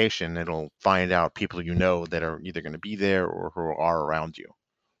location, it'll find out people that are either going to be there or who are around you.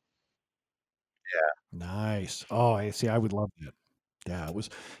 Nice. Oh, I see. I would love that. Yeah, it was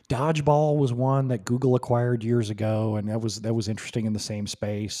Dodgeball was one that Google acquired years ago, and that was interesting in the same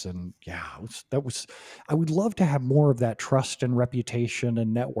space. And yeah, I would love to have more of that trust and reputation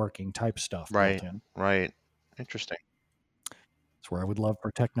and networking type stuff Right. built in. Right. Interesting. That's where I would love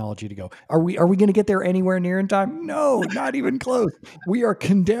for technology to go. Are we going to get there anywhere near in time? No, not even close. We are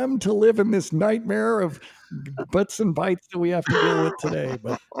condemned to live in this nightmare of bits and bytes that we have to deal with today.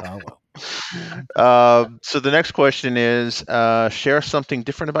 But oh well. So the next question is, share something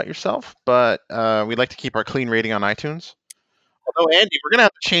different about yourself, but we'd like to keep our clean rating on iTunes. Although, Andy, we're going to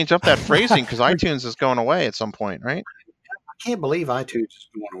have to change up that phrasing because iTunes is going away at some point, right? I can't believe iTunes is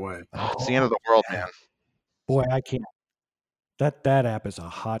going away. It's the end of the world, man. Boy, I can't. That app is a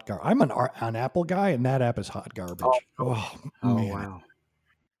hot garbage. I'm an Apple guy, and that app is hot garbage. Oh man. Wow.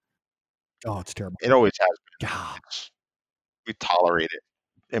 Oh, it's terrible. It always has been. God. We tolerate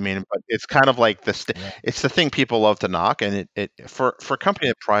it. I mean, but it's kind of like it's the thing people love to knock, and it for a company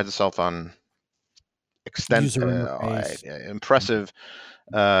that prides itself on extensive, impressive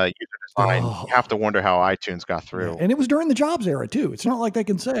user design, you have to wonder how iTunes got through. Yeah. And it was during the Jobs era too. It's not like they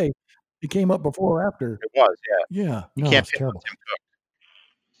can say it came up before or after. It was, yeah. Yeah. You can't pick on Tim Cook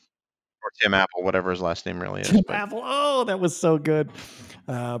or Tim Apple, whatever his last name really is. Tim Apple. Oh, that was so good.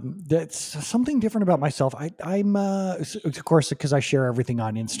 That's something different about myself. I'm of course, because I share everything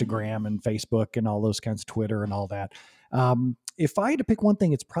on Instagram and Facebook and all those kinds of Twitter and all that. If I had to pick one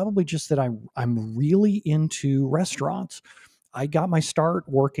thing, it's probably just that I'm really into restaurants. I got my start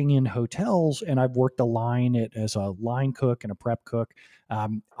working in hotels, and I've worked a line as a line cook and a prep cook.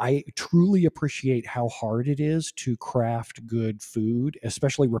 I truly appreciate how hard it is to craft good food,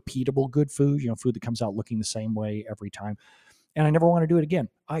 especially repeatable good food, food that comes out looking the same way every time. And I never want to do it again.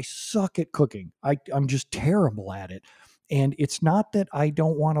 I suck at cooking. I'm just terrible at it. And it's not that I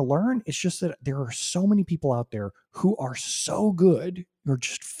don't want to learn. It's just that there are so many people out there who are so good, who are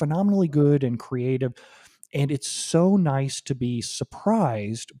just phenomenally good and creative. And it's so nice to be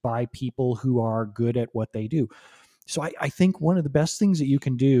surprised by people who are good at what they do. So I think one of the best things that you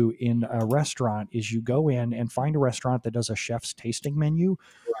can do in a restaurant is you go in and find a restaurant that does a chef's tasting menu.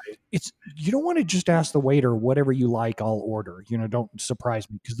 Right. You don't want to just ask the waiter, whatever you like, I'll order. Don't surprise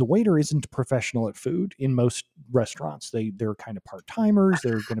me, because the waiter isn't professional at food in most restaurants. They're kind of part-timers.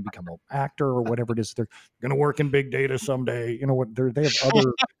 They're going to become an actor or whatever it is. They're going to work in big data someday. They have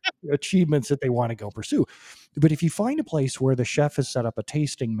other achievements that they want to go pursue. But if you find a place where the chef has set up a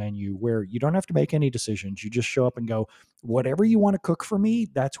tasting menu where you don't have to make any decisions, you just show up and go, whatever you want to cook for me,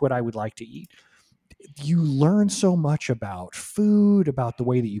 that's what I would like to eat. You learn so much about food, about the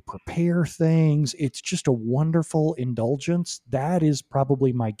way that you prepare things. It's just a wonderful indulgence. That is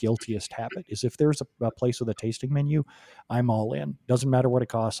probably my guiltiest habit, is if there's a place with a tasting menu, I'm all in. Doesn't matter what it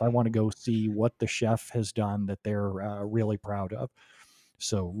costs. I want to go see what the chef has done that they're really proud of.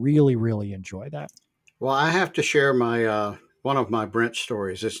 So really, really enjoy that. Well, I have to share my one of my Brent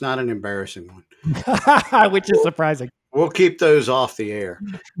stories. It's not an embarrassing one, which is surprising. We'll keep those off the air.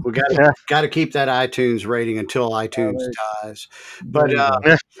 We got to keep that iTunes rating until iTunes dies. But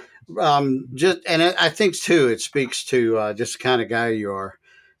I think too, it speaks to just the kind of guy you are.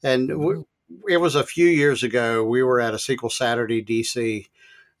 And it was a few years ago. We were at a SQL Saturday DC,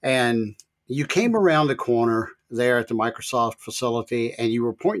 and you came around the corner there at the Microsoft facility, and you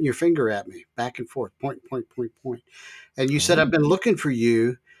were pointing your finger at me back and forth, point. And you said, I've been looking for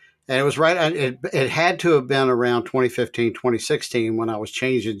you. And it was right. It had to have been around 2015, 2016 when I was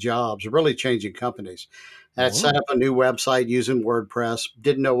changing jobs, really changing companies. And I'd set up a new website using WordPress,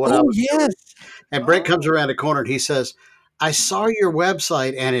 didn't know what I was doing. And Brent comes around the corner and he says, I saw your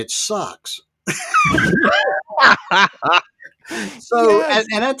website and it sucks. So,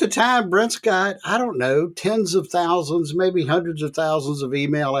 and at the time, Brent's got, I don't know, tens of thousands, maybe hundreds of thousands of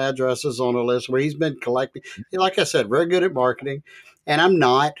email addresses on a list where he's been collecting. Like I said, very good at marketing. And I'm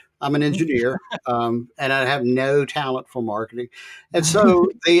not. I'm an engineer, and I have no talent for marketing. And so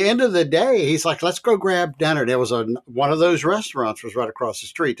the end of the day, he's like, let's go grab dinner. There was one of those restaurants was right across the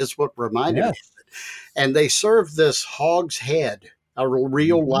street. That's what reminded me of it. And they served this hog's head. a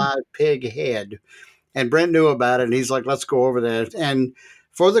real live pig head. And Brent knew about it, and he's like, let's go over there. And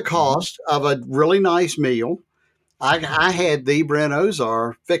for the cost of a really nice meal, I had the Brent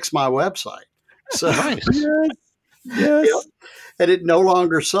Ozar fix my website. So Nice. Yes. Yep. And it no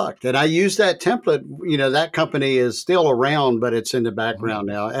longer sucked. And I used that template. That company is still around, but it's in the background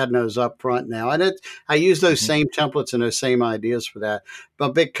now. Edno's up front now. And I use those same templates and those same ideas for that.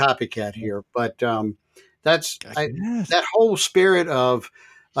 I'm a big copycat here. But that whole spirit of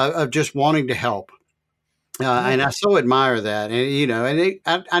just wanting to help. And I so admire that.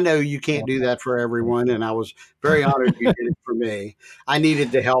 And, I know you can't do that for everyone. And I was very honored you did it for me. I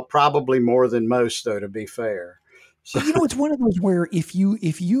needed the help probably more than most, though, to be fair. So, it's one of those where if you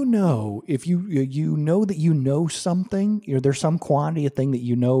know that you know something, there's some quantity of thing that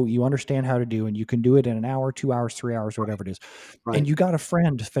you understand how to do, and you can do it in an hour, 2 hours, 3 hours, whatever it is. Right. And you got a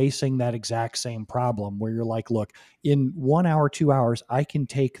friend facing that exact same problem where you're like, look, in 1 hour, 2 hours, I can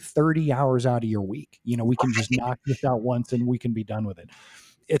take 30 hours out of your week. We can just knock this out once and we can be done with it.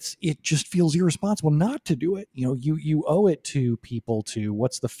 It just feels irresponsible not to do it. You owe it to people to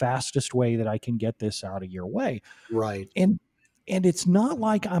what's the fastest way that I can get this out of your way. Right. And it's not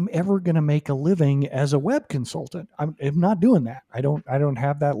like I'm ever going to make a living as a web consultant. I'm not doing that. I don't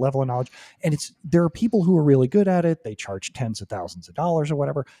have that level of knowledge. And there are people who are really good at it. They charge tens of thousands of dollars or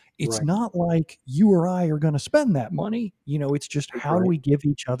whatever. It's not like you or I are going to spend that money. It's just how do we give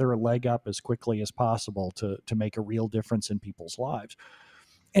each other a leg up as quickly as possible to make a real difference in people's lives.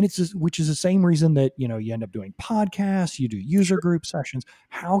 And which is the same reason that, you end up doing podcasts, you do user group sessions.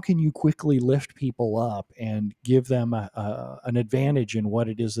 How can you quickly lift people up and give them an advantage in what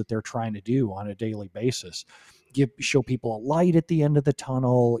it is that they're trying to do on a daily basis? Show people a light at the end of the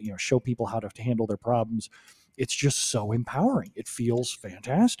tunnel, show people how to handle their problems. It's just so empowering. It feels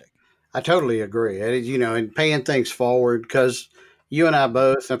fantastic. I totally agree. And paying things forward, because you and I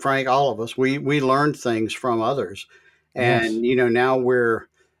both, and Frank, all of us, we learned things from others. And, now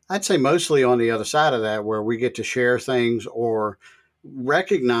I'd say mostly on the other side of that, where we get to share things or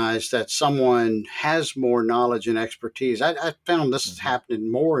recognize that someone has more knowledge and expertise. I found this is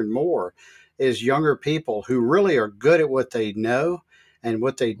happening more and more, is younger people who really are good at what they know and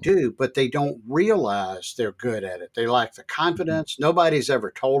what they do, but they don't realize they're good at it. They lack the confidence. Nobody's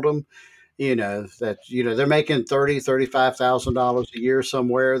ever told them, that, they're making $30,000, $35,000 a year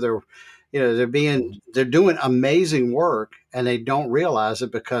somewhere. They're doing amazing work, and they don't realize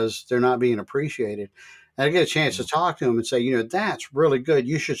it because they're not being appreciated. And I get a chance to talk to them and say, that's really good.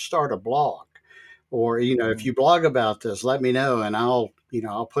 You should start a blog, or, if you blog about this, let me know, and I'll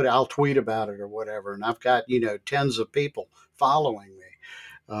tweet about it or whatever. And I've got, tens of people following me.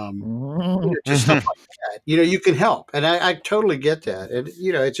 Just stuff like that. You can help. And I totally get that. And,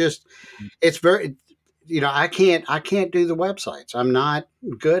 it's very, I can't do the websites. I'm not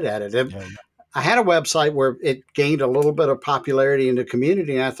good at it. I had a website where it gained a little bit of popularity in the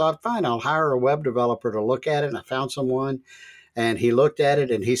community, and I thought, fine, I'll hire a web developer to look at it. And I found someone, and he looked at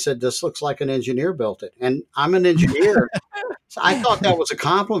it, and he said, this looks like an engineer built it. And I'm an engineer. So I thought that was a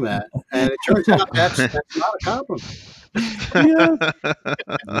compliment, and it turns out that's not a compliment.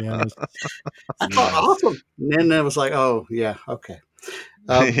 Yes. I thought, awesome. And then it was like, oh, yeah, okay.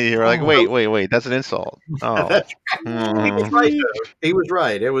 You're like, wait, that's an insult. Oh, that's right. He was right. He was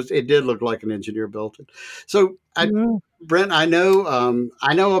right. It did look like an engineer built it. So, Brent, I know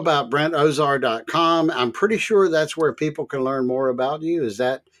about BrentOzar.com. I'm pretty sure that's where people can learn more about you. Is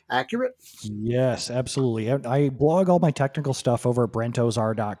that accurate? Yes, absolutely. I blog all my technical stuff over at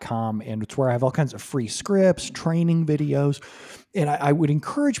BrentOzar.com, and it's where I have all kinds of free scripts, training videos. And I would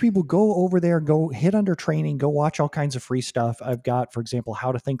encourage people, go over there, go hit under training, go watch all kinds of free stuff. I've got, for example,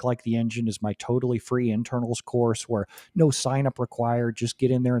 How to Think Like the Engine is my totally free internals course where no sign up required. Just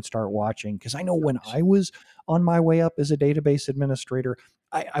get in there and start watching. Because I know when I was on my way up as a database administrator,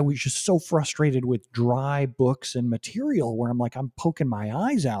 I was just so frustrated with dry books and material where I'm like, I'm poking my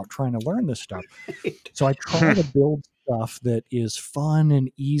eyes out trying to learn this stuff. So I try to build stuff that is fun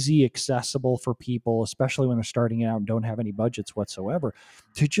and easy, accessible for people, especially when they're starting out and don't have any budgets whatsoever,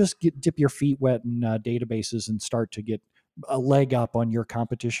 to just dip your feet wet in databases and start to get a leg up on your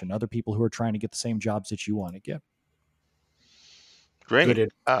competition, other people who are trying to get the same jobs that you want to get. Great.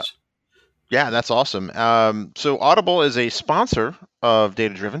 Yeah, that's awesome. So Audible is a sponsor of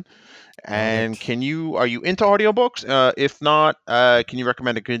Data Driven. And are you into audiobooks? If not, can you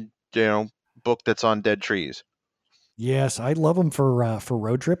recommend a good, book that's on dead trees? Yes, I love them for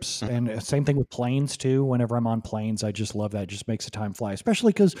road trips, and same thing with planes too. Whenever I'm on planes, I just love that. It just makes the time fly,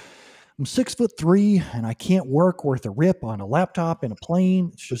 especially because I'm 6'3" and I can't work worth a rip on a laptop in a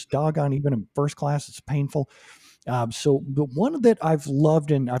plane. It's just doggone, even in first class, it's painful. So the one that I've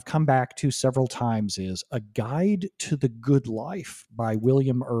loved and I've come back to several times is A Guide to the Good Life by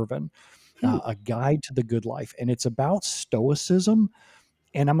William Irvin. A Guide to the Good Life, and it's about Stoicism.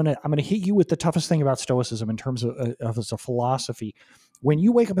 And I'm gonna hit you with the toughest thing about Stoicism in terms of as a philosophy. When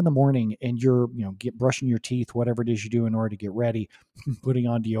you wake up in the morning and you're brushing your teeth, whatever it is you do in order to get ready, putting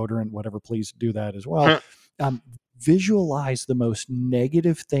on deodorant, whatever, please do that as well. Visualize the most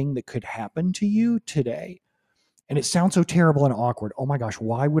negative thing that could happen to you today. And it sounds so terrible and awkward. Oh my gosh,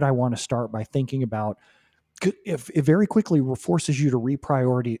 why would I want to start by thinking about if it very quickly forces you to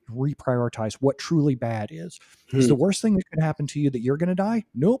reprioritize what truly bad is. Is the worst thing that could happen to you that you're going to die?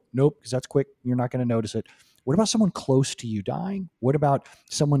 Nope, because that's quick. You're not going to notice it. What about someone close to you dying? What about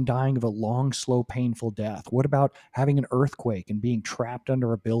someone dying of a long, slow, painful death? What about having an earthquake and being trapped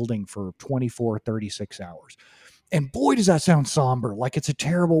under a building for 24, 36 hours? And boy, does that sound somber, like it's a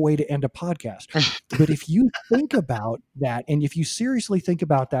terrible way to end a podcast. But if you think about that, and if you seriously think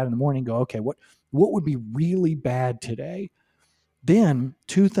about that in the morning, go, okay, what would be really bad today? Then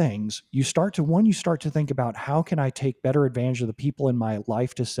two things. You start to think about, how can I take better advantage of the people in my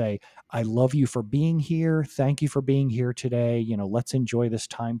life to say, I love you for being here. Thank you for being here today. Let's enjoy this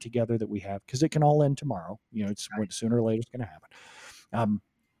time together that we have, because it can all end tomorrow. It's sooner or later it's going to happen.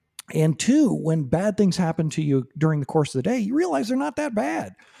 And two, when bad things happen to you during the course of the day, you realize they're not that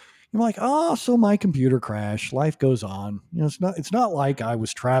bad. You're like, oh, so my computer crashed. Life goes on. It's not like I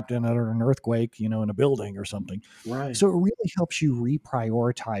was trapped in an earthquake, in a building or something. Right. So it really helps you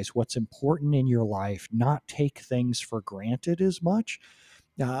reprioritize what's important in your life, not take things for granted as much.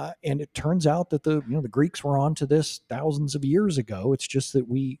 And it turns out that the Greeks were onto this thousands of years ago. It's just that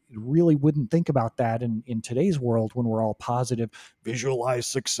we really wouldn't think about that in today's world, when we're all positive, visualize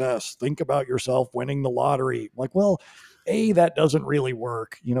success, think about yourself winning the lottery. Like, well, A, that doesn't really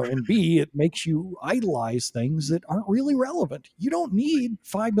work, and B, it makes you idolize things that aren't really relevant. You don't need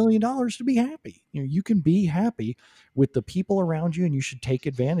 $5 million to be happy. You can be happy with the people around you, and you should take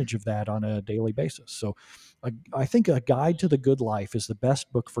advantage of that on a daily basis. So I think A Guide to the Good Life is the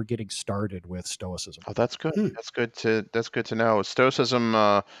best book for getting started with Stoicism. Oh, that's good. That's good to know. Stoicism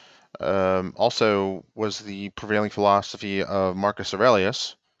also was the prevailing philosophy of Marcus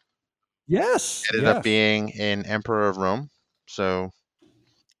Aurelius. Yes. Ended up being an emperor of Rome. So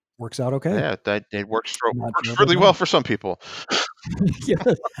works out okay. Yeah, that it works really well for some people. Yeah.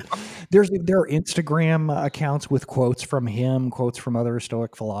 There are Instagram accounts with quotes from him, quotes from other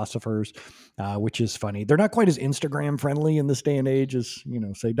Stoic philosophers, which is funny. They're not quite as Instagram friendly in this day and age as,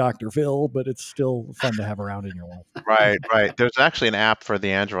 say Dr. Phil, but it's still fun to have around in your life. Right. There's actually an app for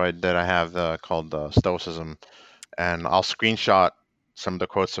the Android that I have called Stoicism, and I'll screenshot some of the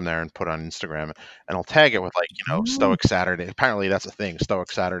quotes from there and put on Instagram, and I'll tag it with Stoic Saturday. Apparently that's a thing,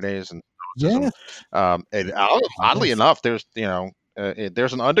 Stoic Saturdays and Stoicism. And oddly enough, there's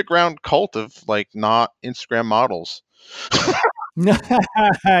there's an underground cult of not Instagram models.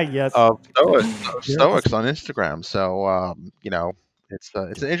 Yes. Stoics on Instagram. So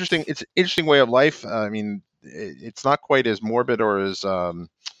it's an interesting way of life. I mean, it's not quite as morbid or as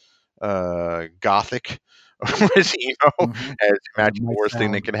gothic as imagine the worst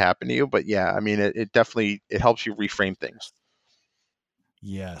thing that can happen to you. But yeah, I mean, it definitely helps you reframe things.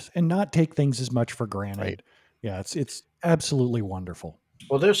 Yes, and not take things as much for granted. Right. Yeah, it's absolutely wonderful.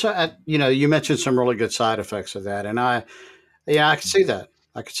 Well, there's you mentioned some really good side effects of that, and I can see that.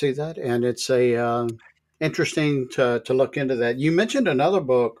 And it's interesting to look into that. You mentioned another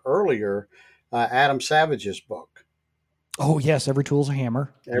book earlier, Adam Savage's book. Oh yes, Every Tool's a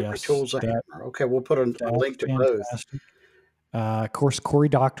Hammer. Every Tool's a Hammer. Okay, we'll put a link to fantastic. Both. Of course, Cory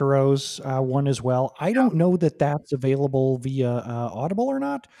Doctorow's one as well. I don't know that that's available via Audible or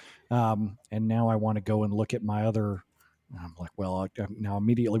not. And now I want to go and look at my other. I'm like, well, I now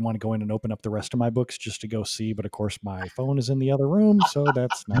immediately want to go in and open up the rest of my books just to go see. But of course, my phone is in the other room, so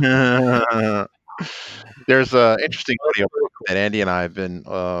that's not. There's an interesting audio book that Andy and I have been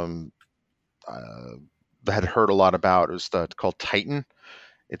had heard a lot about. It was called Titan.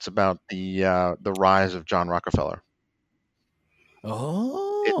 It's about the rise of John Rockefeller.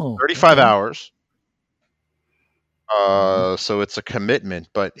 Oh, it's 35 hours. So it's a commitment,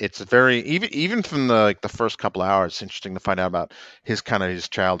 but it's very even from the first couple hours. It's interesting to find out about his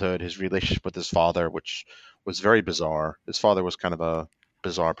childhood, his relationship with his father, which was very bizarre. His father was kind of a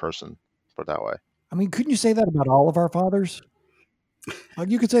bizarre person, put it that way. I mean, couldn't you say that about all of our fathers?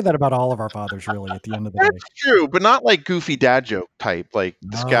 You could say that about all of our fathers, really, at the end of the day. That's true, but not like goofy dad joke type. Like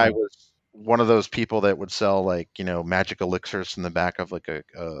this guy was one of those people that would sell magic elixirs in the back of a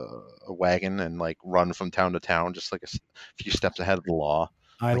wagon and run from town to town, just a few steps ahead of the law.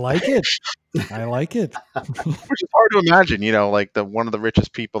 I like it. I like it. Which is hard to imagine, like one of the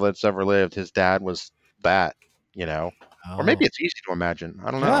richest people that's ever lived, his dad was that, or maybe Oh, it's easy to imagine.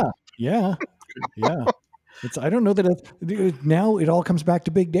 I don't yeah, know. yeah. I don't know that now it all comes back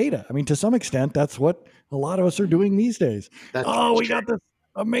to big data. I mean, to some extent, that's what a lot of us are doing these days. That's We got this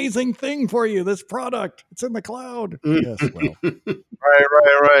amazing thing for you. This product, it's in the cloud. Yes, well,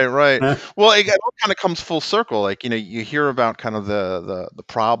 Right. Well, it all kind of comes full circle. Like, you hear about kind of the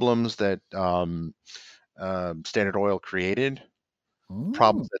problems that Standard Oil created,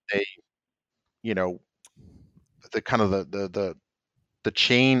 problems that they, the kind of the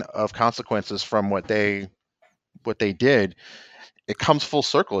chain of consequences from what they did. It comes full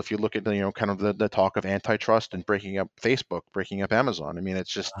circle if you look at kind of the talk of antitrust and breaking up Facebook, breaking up Amazon. I mean,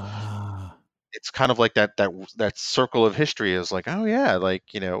 it's just it's kind of like that circle of history is like, oh yeah, like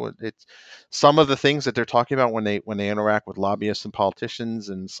it's some of the things that they're talking about when they interact with lobbyists and politicians,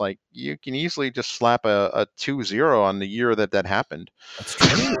 and it's like you can easily just slap a 2-0 on the year that happened. That's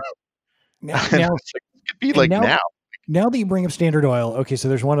true. Now, It's like, it could be like now. Now that you bring up Standard Oil, okay, so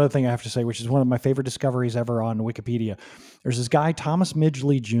there's one other thing I have to say, which is one of my favorite discoveries ever on Wikipedia. There's this guy, Thomas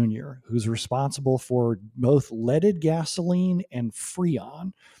Midgley Jr., who's responsible for both leaded gasoline and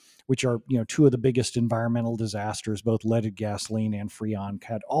Freon, which are, two of the biggest environmental disasters. Both leaded gasoline and Freon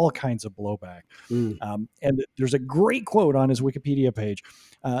had all kinds of blowback. And there's a great quote on his Wikipedia page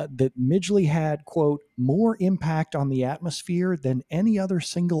that Midgley had, quote, more impact on the atmosphere than any other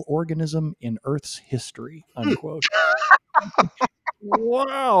single organism in Earth's history, unquote.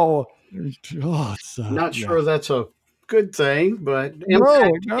 Wow. Oh, not sure that's a good thing, but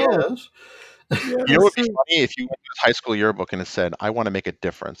no. Yes. You know what would be funny if you went to his high school yearbook and it said, "I want to make a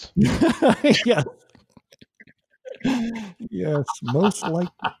difference." Yes. Yes, most likely.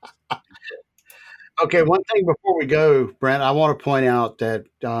 Okay, one thing before we go, Brent, I want to point out that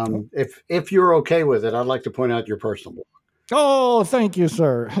if you're okay with it, I'd like to point out your personal blog. Oh, thank you,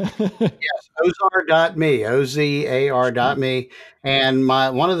 sir. Yes, ozar.me, ozar.me, and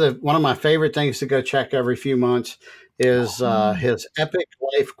one of my favorite things to go check every few months is his Epic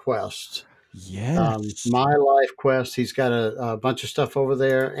Life Quest. Yes, My Life Quest. He's got a bunch of stuff over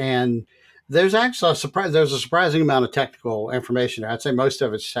there, and there's actually there's a surprising amount of technical information there. I'd say most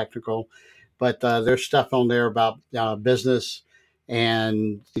of it's technical, but there's stuff on there about business.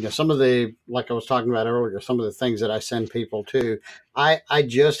 And some of the, like I was talking about earlier, some of the things that I send people to, I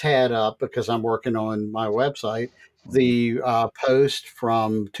just had up, because I'm working on my website, the post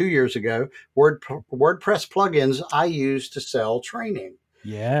from 2 years ago, WordPress plugins I use to sell training.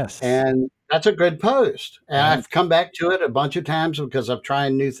 Yes, and that's a good post. And I've come back to it a bunch of times because I'm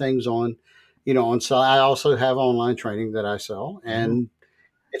trying new things on. So I also have online training that I sell, and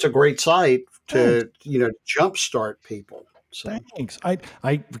it's a great site to jumpstart people. So. Thanks. I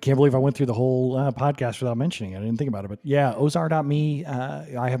can't believe I went through the whole podcast without mentioning it. I didn't think about it, but yeah, ozar.me.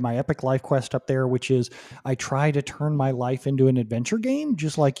 I have my Epic Life Quest up there, which is I try to turn my life into an adventure game,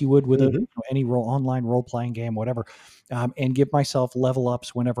 just like you would with any online role-playing game, whatever, and give myself level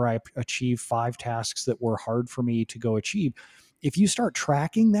ups whenever I achieve 5 tasks that were hard for me to go achieve. If you start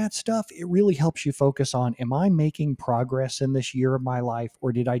tracking that stuff, it really helps you focus on, am I making progress in this year of my life,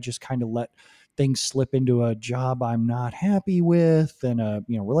 or did I just kind of let things slip into a job I'm not happy with, and a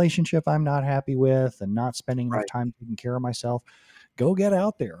relationship I'm not happy with, and not spending enough time taking care of myself? Go get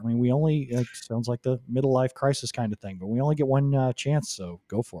out there. I mean, it sounds like the middle life crisis kind of thing, but we only get one chance, so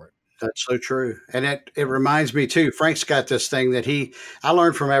go for it. That's so true. And it reminds me too, Frank's got this thing that I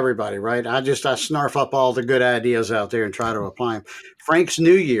learned from everybody, right? I snarf up all the good ideas out there and try to apply them. Frank's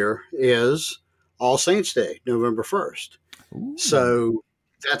New Year is All Saints Day, November 1st. Ooh. So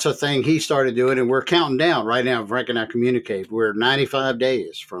that's a thing he started doing, and we're counting down right now. Frank and I communicate. We're 95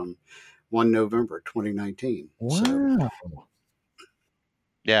 days from 1 November 2019. Wow. So.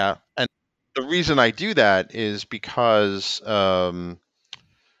 Yeah. And the reason I do that is because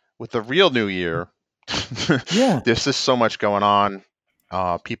with the real New Year, there's just so much going on.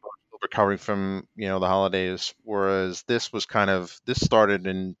 People are still recovering from the holidays, whereas this started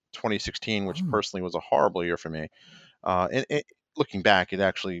in 2016, which personally was a horrible year for me. And looking back, it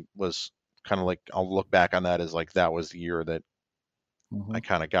actually was kind of like, I'll look back on that as like that was the year that I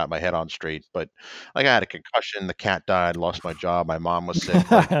kind of got my head on straight. But like, I had a concussion, the cat died, lost my job, my mom was sick.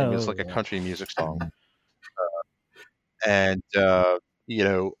 Like, it was like a country music song.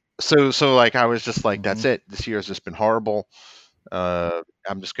 So like I was just like, that's it. This year has just been horrible.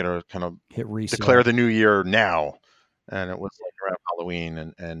 I'm just gonna kind of hit reset, declare the new year now. And it was like around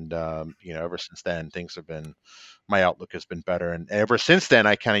Halloween, and ever since then my outlook has been better. And ever since then,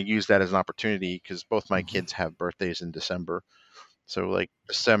 I kind of use that as an opportunity, because both my kids have birthdays in December. So like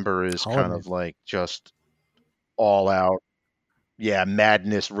December is kind Holidays. of like just all out,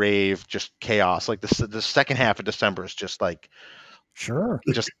 madness, rave, just chaos. Like the second half of December is just like, Sure.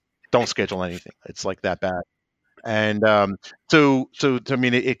 just don't schedule anything. It's like that bad. And so I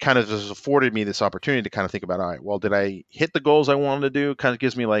mean, it kind of just afforded me this opportunity to kind of think about, all right, well, did I hit the goals I wanted to do? Kind of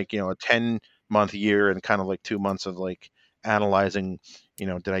gives me like, a 10-month year and kind of like 2 months of like analyzing,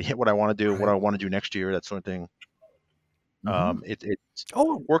 did I hit what I want to do, what I want to do next year, that sort of thing. It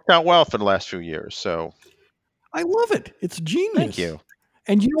worked out well for the last few years. So I love it. It's genius. Thank you.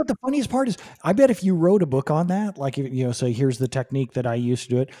 And you know what the funniest part is? I bet if you wrote a book on that, like, say, here's the technique that I used to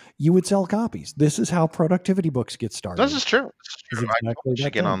do it, you would sell copies. This is how productivity books get started. This is true. Exactly, I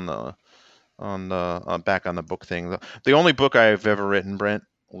should get on the back on the book thing. The only book I've ever written, Brent,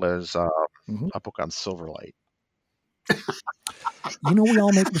 was a book on Silverlight. We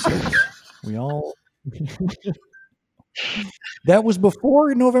all make mistakes. We all. That was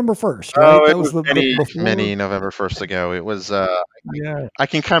before November 1st, right? Oh, that it was many November 1st ago. It was. I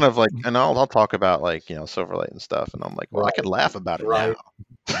can kind of like, and I'll talk about like Silverlight and stuff, and I'm like, well, I could laugh about it now.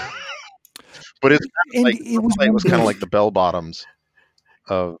 But it was kind of like the bell bottoms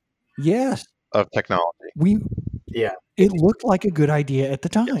of technology. It looked like a good idea at the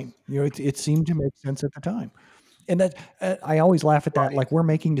time. It seemed to make sense at the time. And that I always laugh at that. Like, we're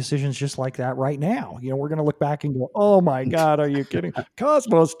making decisions just like that right now. We're going to look back and go, "Oh my God, are you kidding?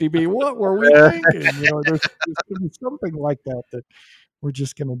 Cosmos DB, what were we thinking?" There's going to be something like that we're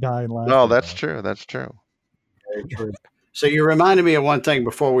just going to die and laugh. No, that's true. That's true. Very true. So you reminded me of one thing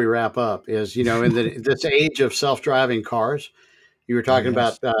before we wrap up. Is in this age of self-driving cars, you were talking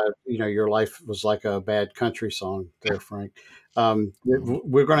about your life was like a bad country song there, Frank.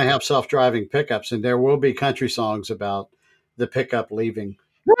 We're going to have self-driving pickups, and there will be country songs about the pickup leaving.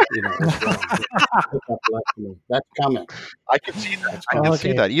 As well. That's coming. I can see that. I can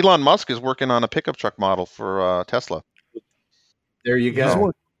see that. Elon Musk is working on a pickup truck model for Tesla. There you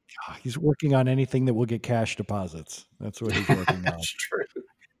go. He's working on anything that will get cash deposits. That's what he's working on. That's true.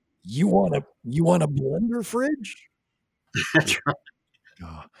 You want a blender fridge? That's right.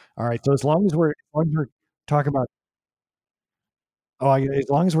 All right. So as long as we're talking about. As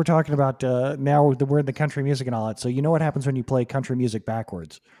long as we're talking about now we're in the country music and all that. So you know what happens when you play country music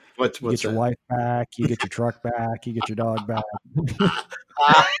backwards? You get your wife back, you get your truck back, you get your dog back.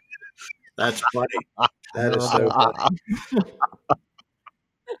 That's funny. That is so funny.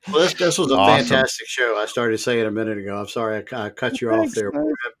 Well, this was a fantastic show. I started saying a minute ago. I'm sorry I cut you off there.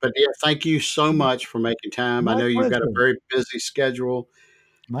 Man. But thank you so much for making time. I know you've got a very busy schedule.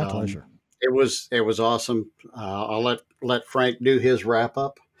 My pleasure. It was awesome. I'll let Frank do his wrap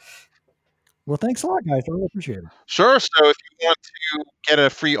up. Well, thanks a lot, guys. I really appreciate it. Sure. So if you want to get a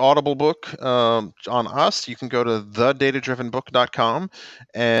free Audible book on us, you can go to thedatadrivenbook.com.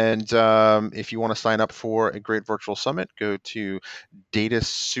 And if you want to sign up for a great virtual summit, go to Data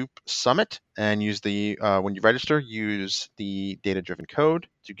Soup Summit and use when you register, use the Data Driven code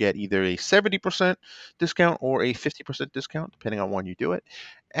to get either a 70% discount or a 50% discount, depending on when you do it.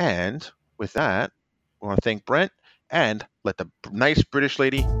 And with that, we want to thank Brent and let the nice British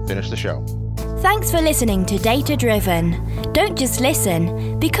lady finish the show. Thanks for listening to Data Driven. Don't just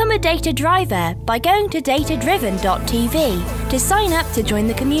listen, become a data driver by going to datadriven.tv to sign up to join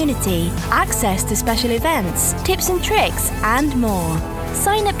the community, access to special events, tips and tricks, and more.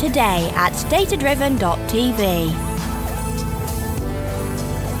 Sign up today at datadriven.tv.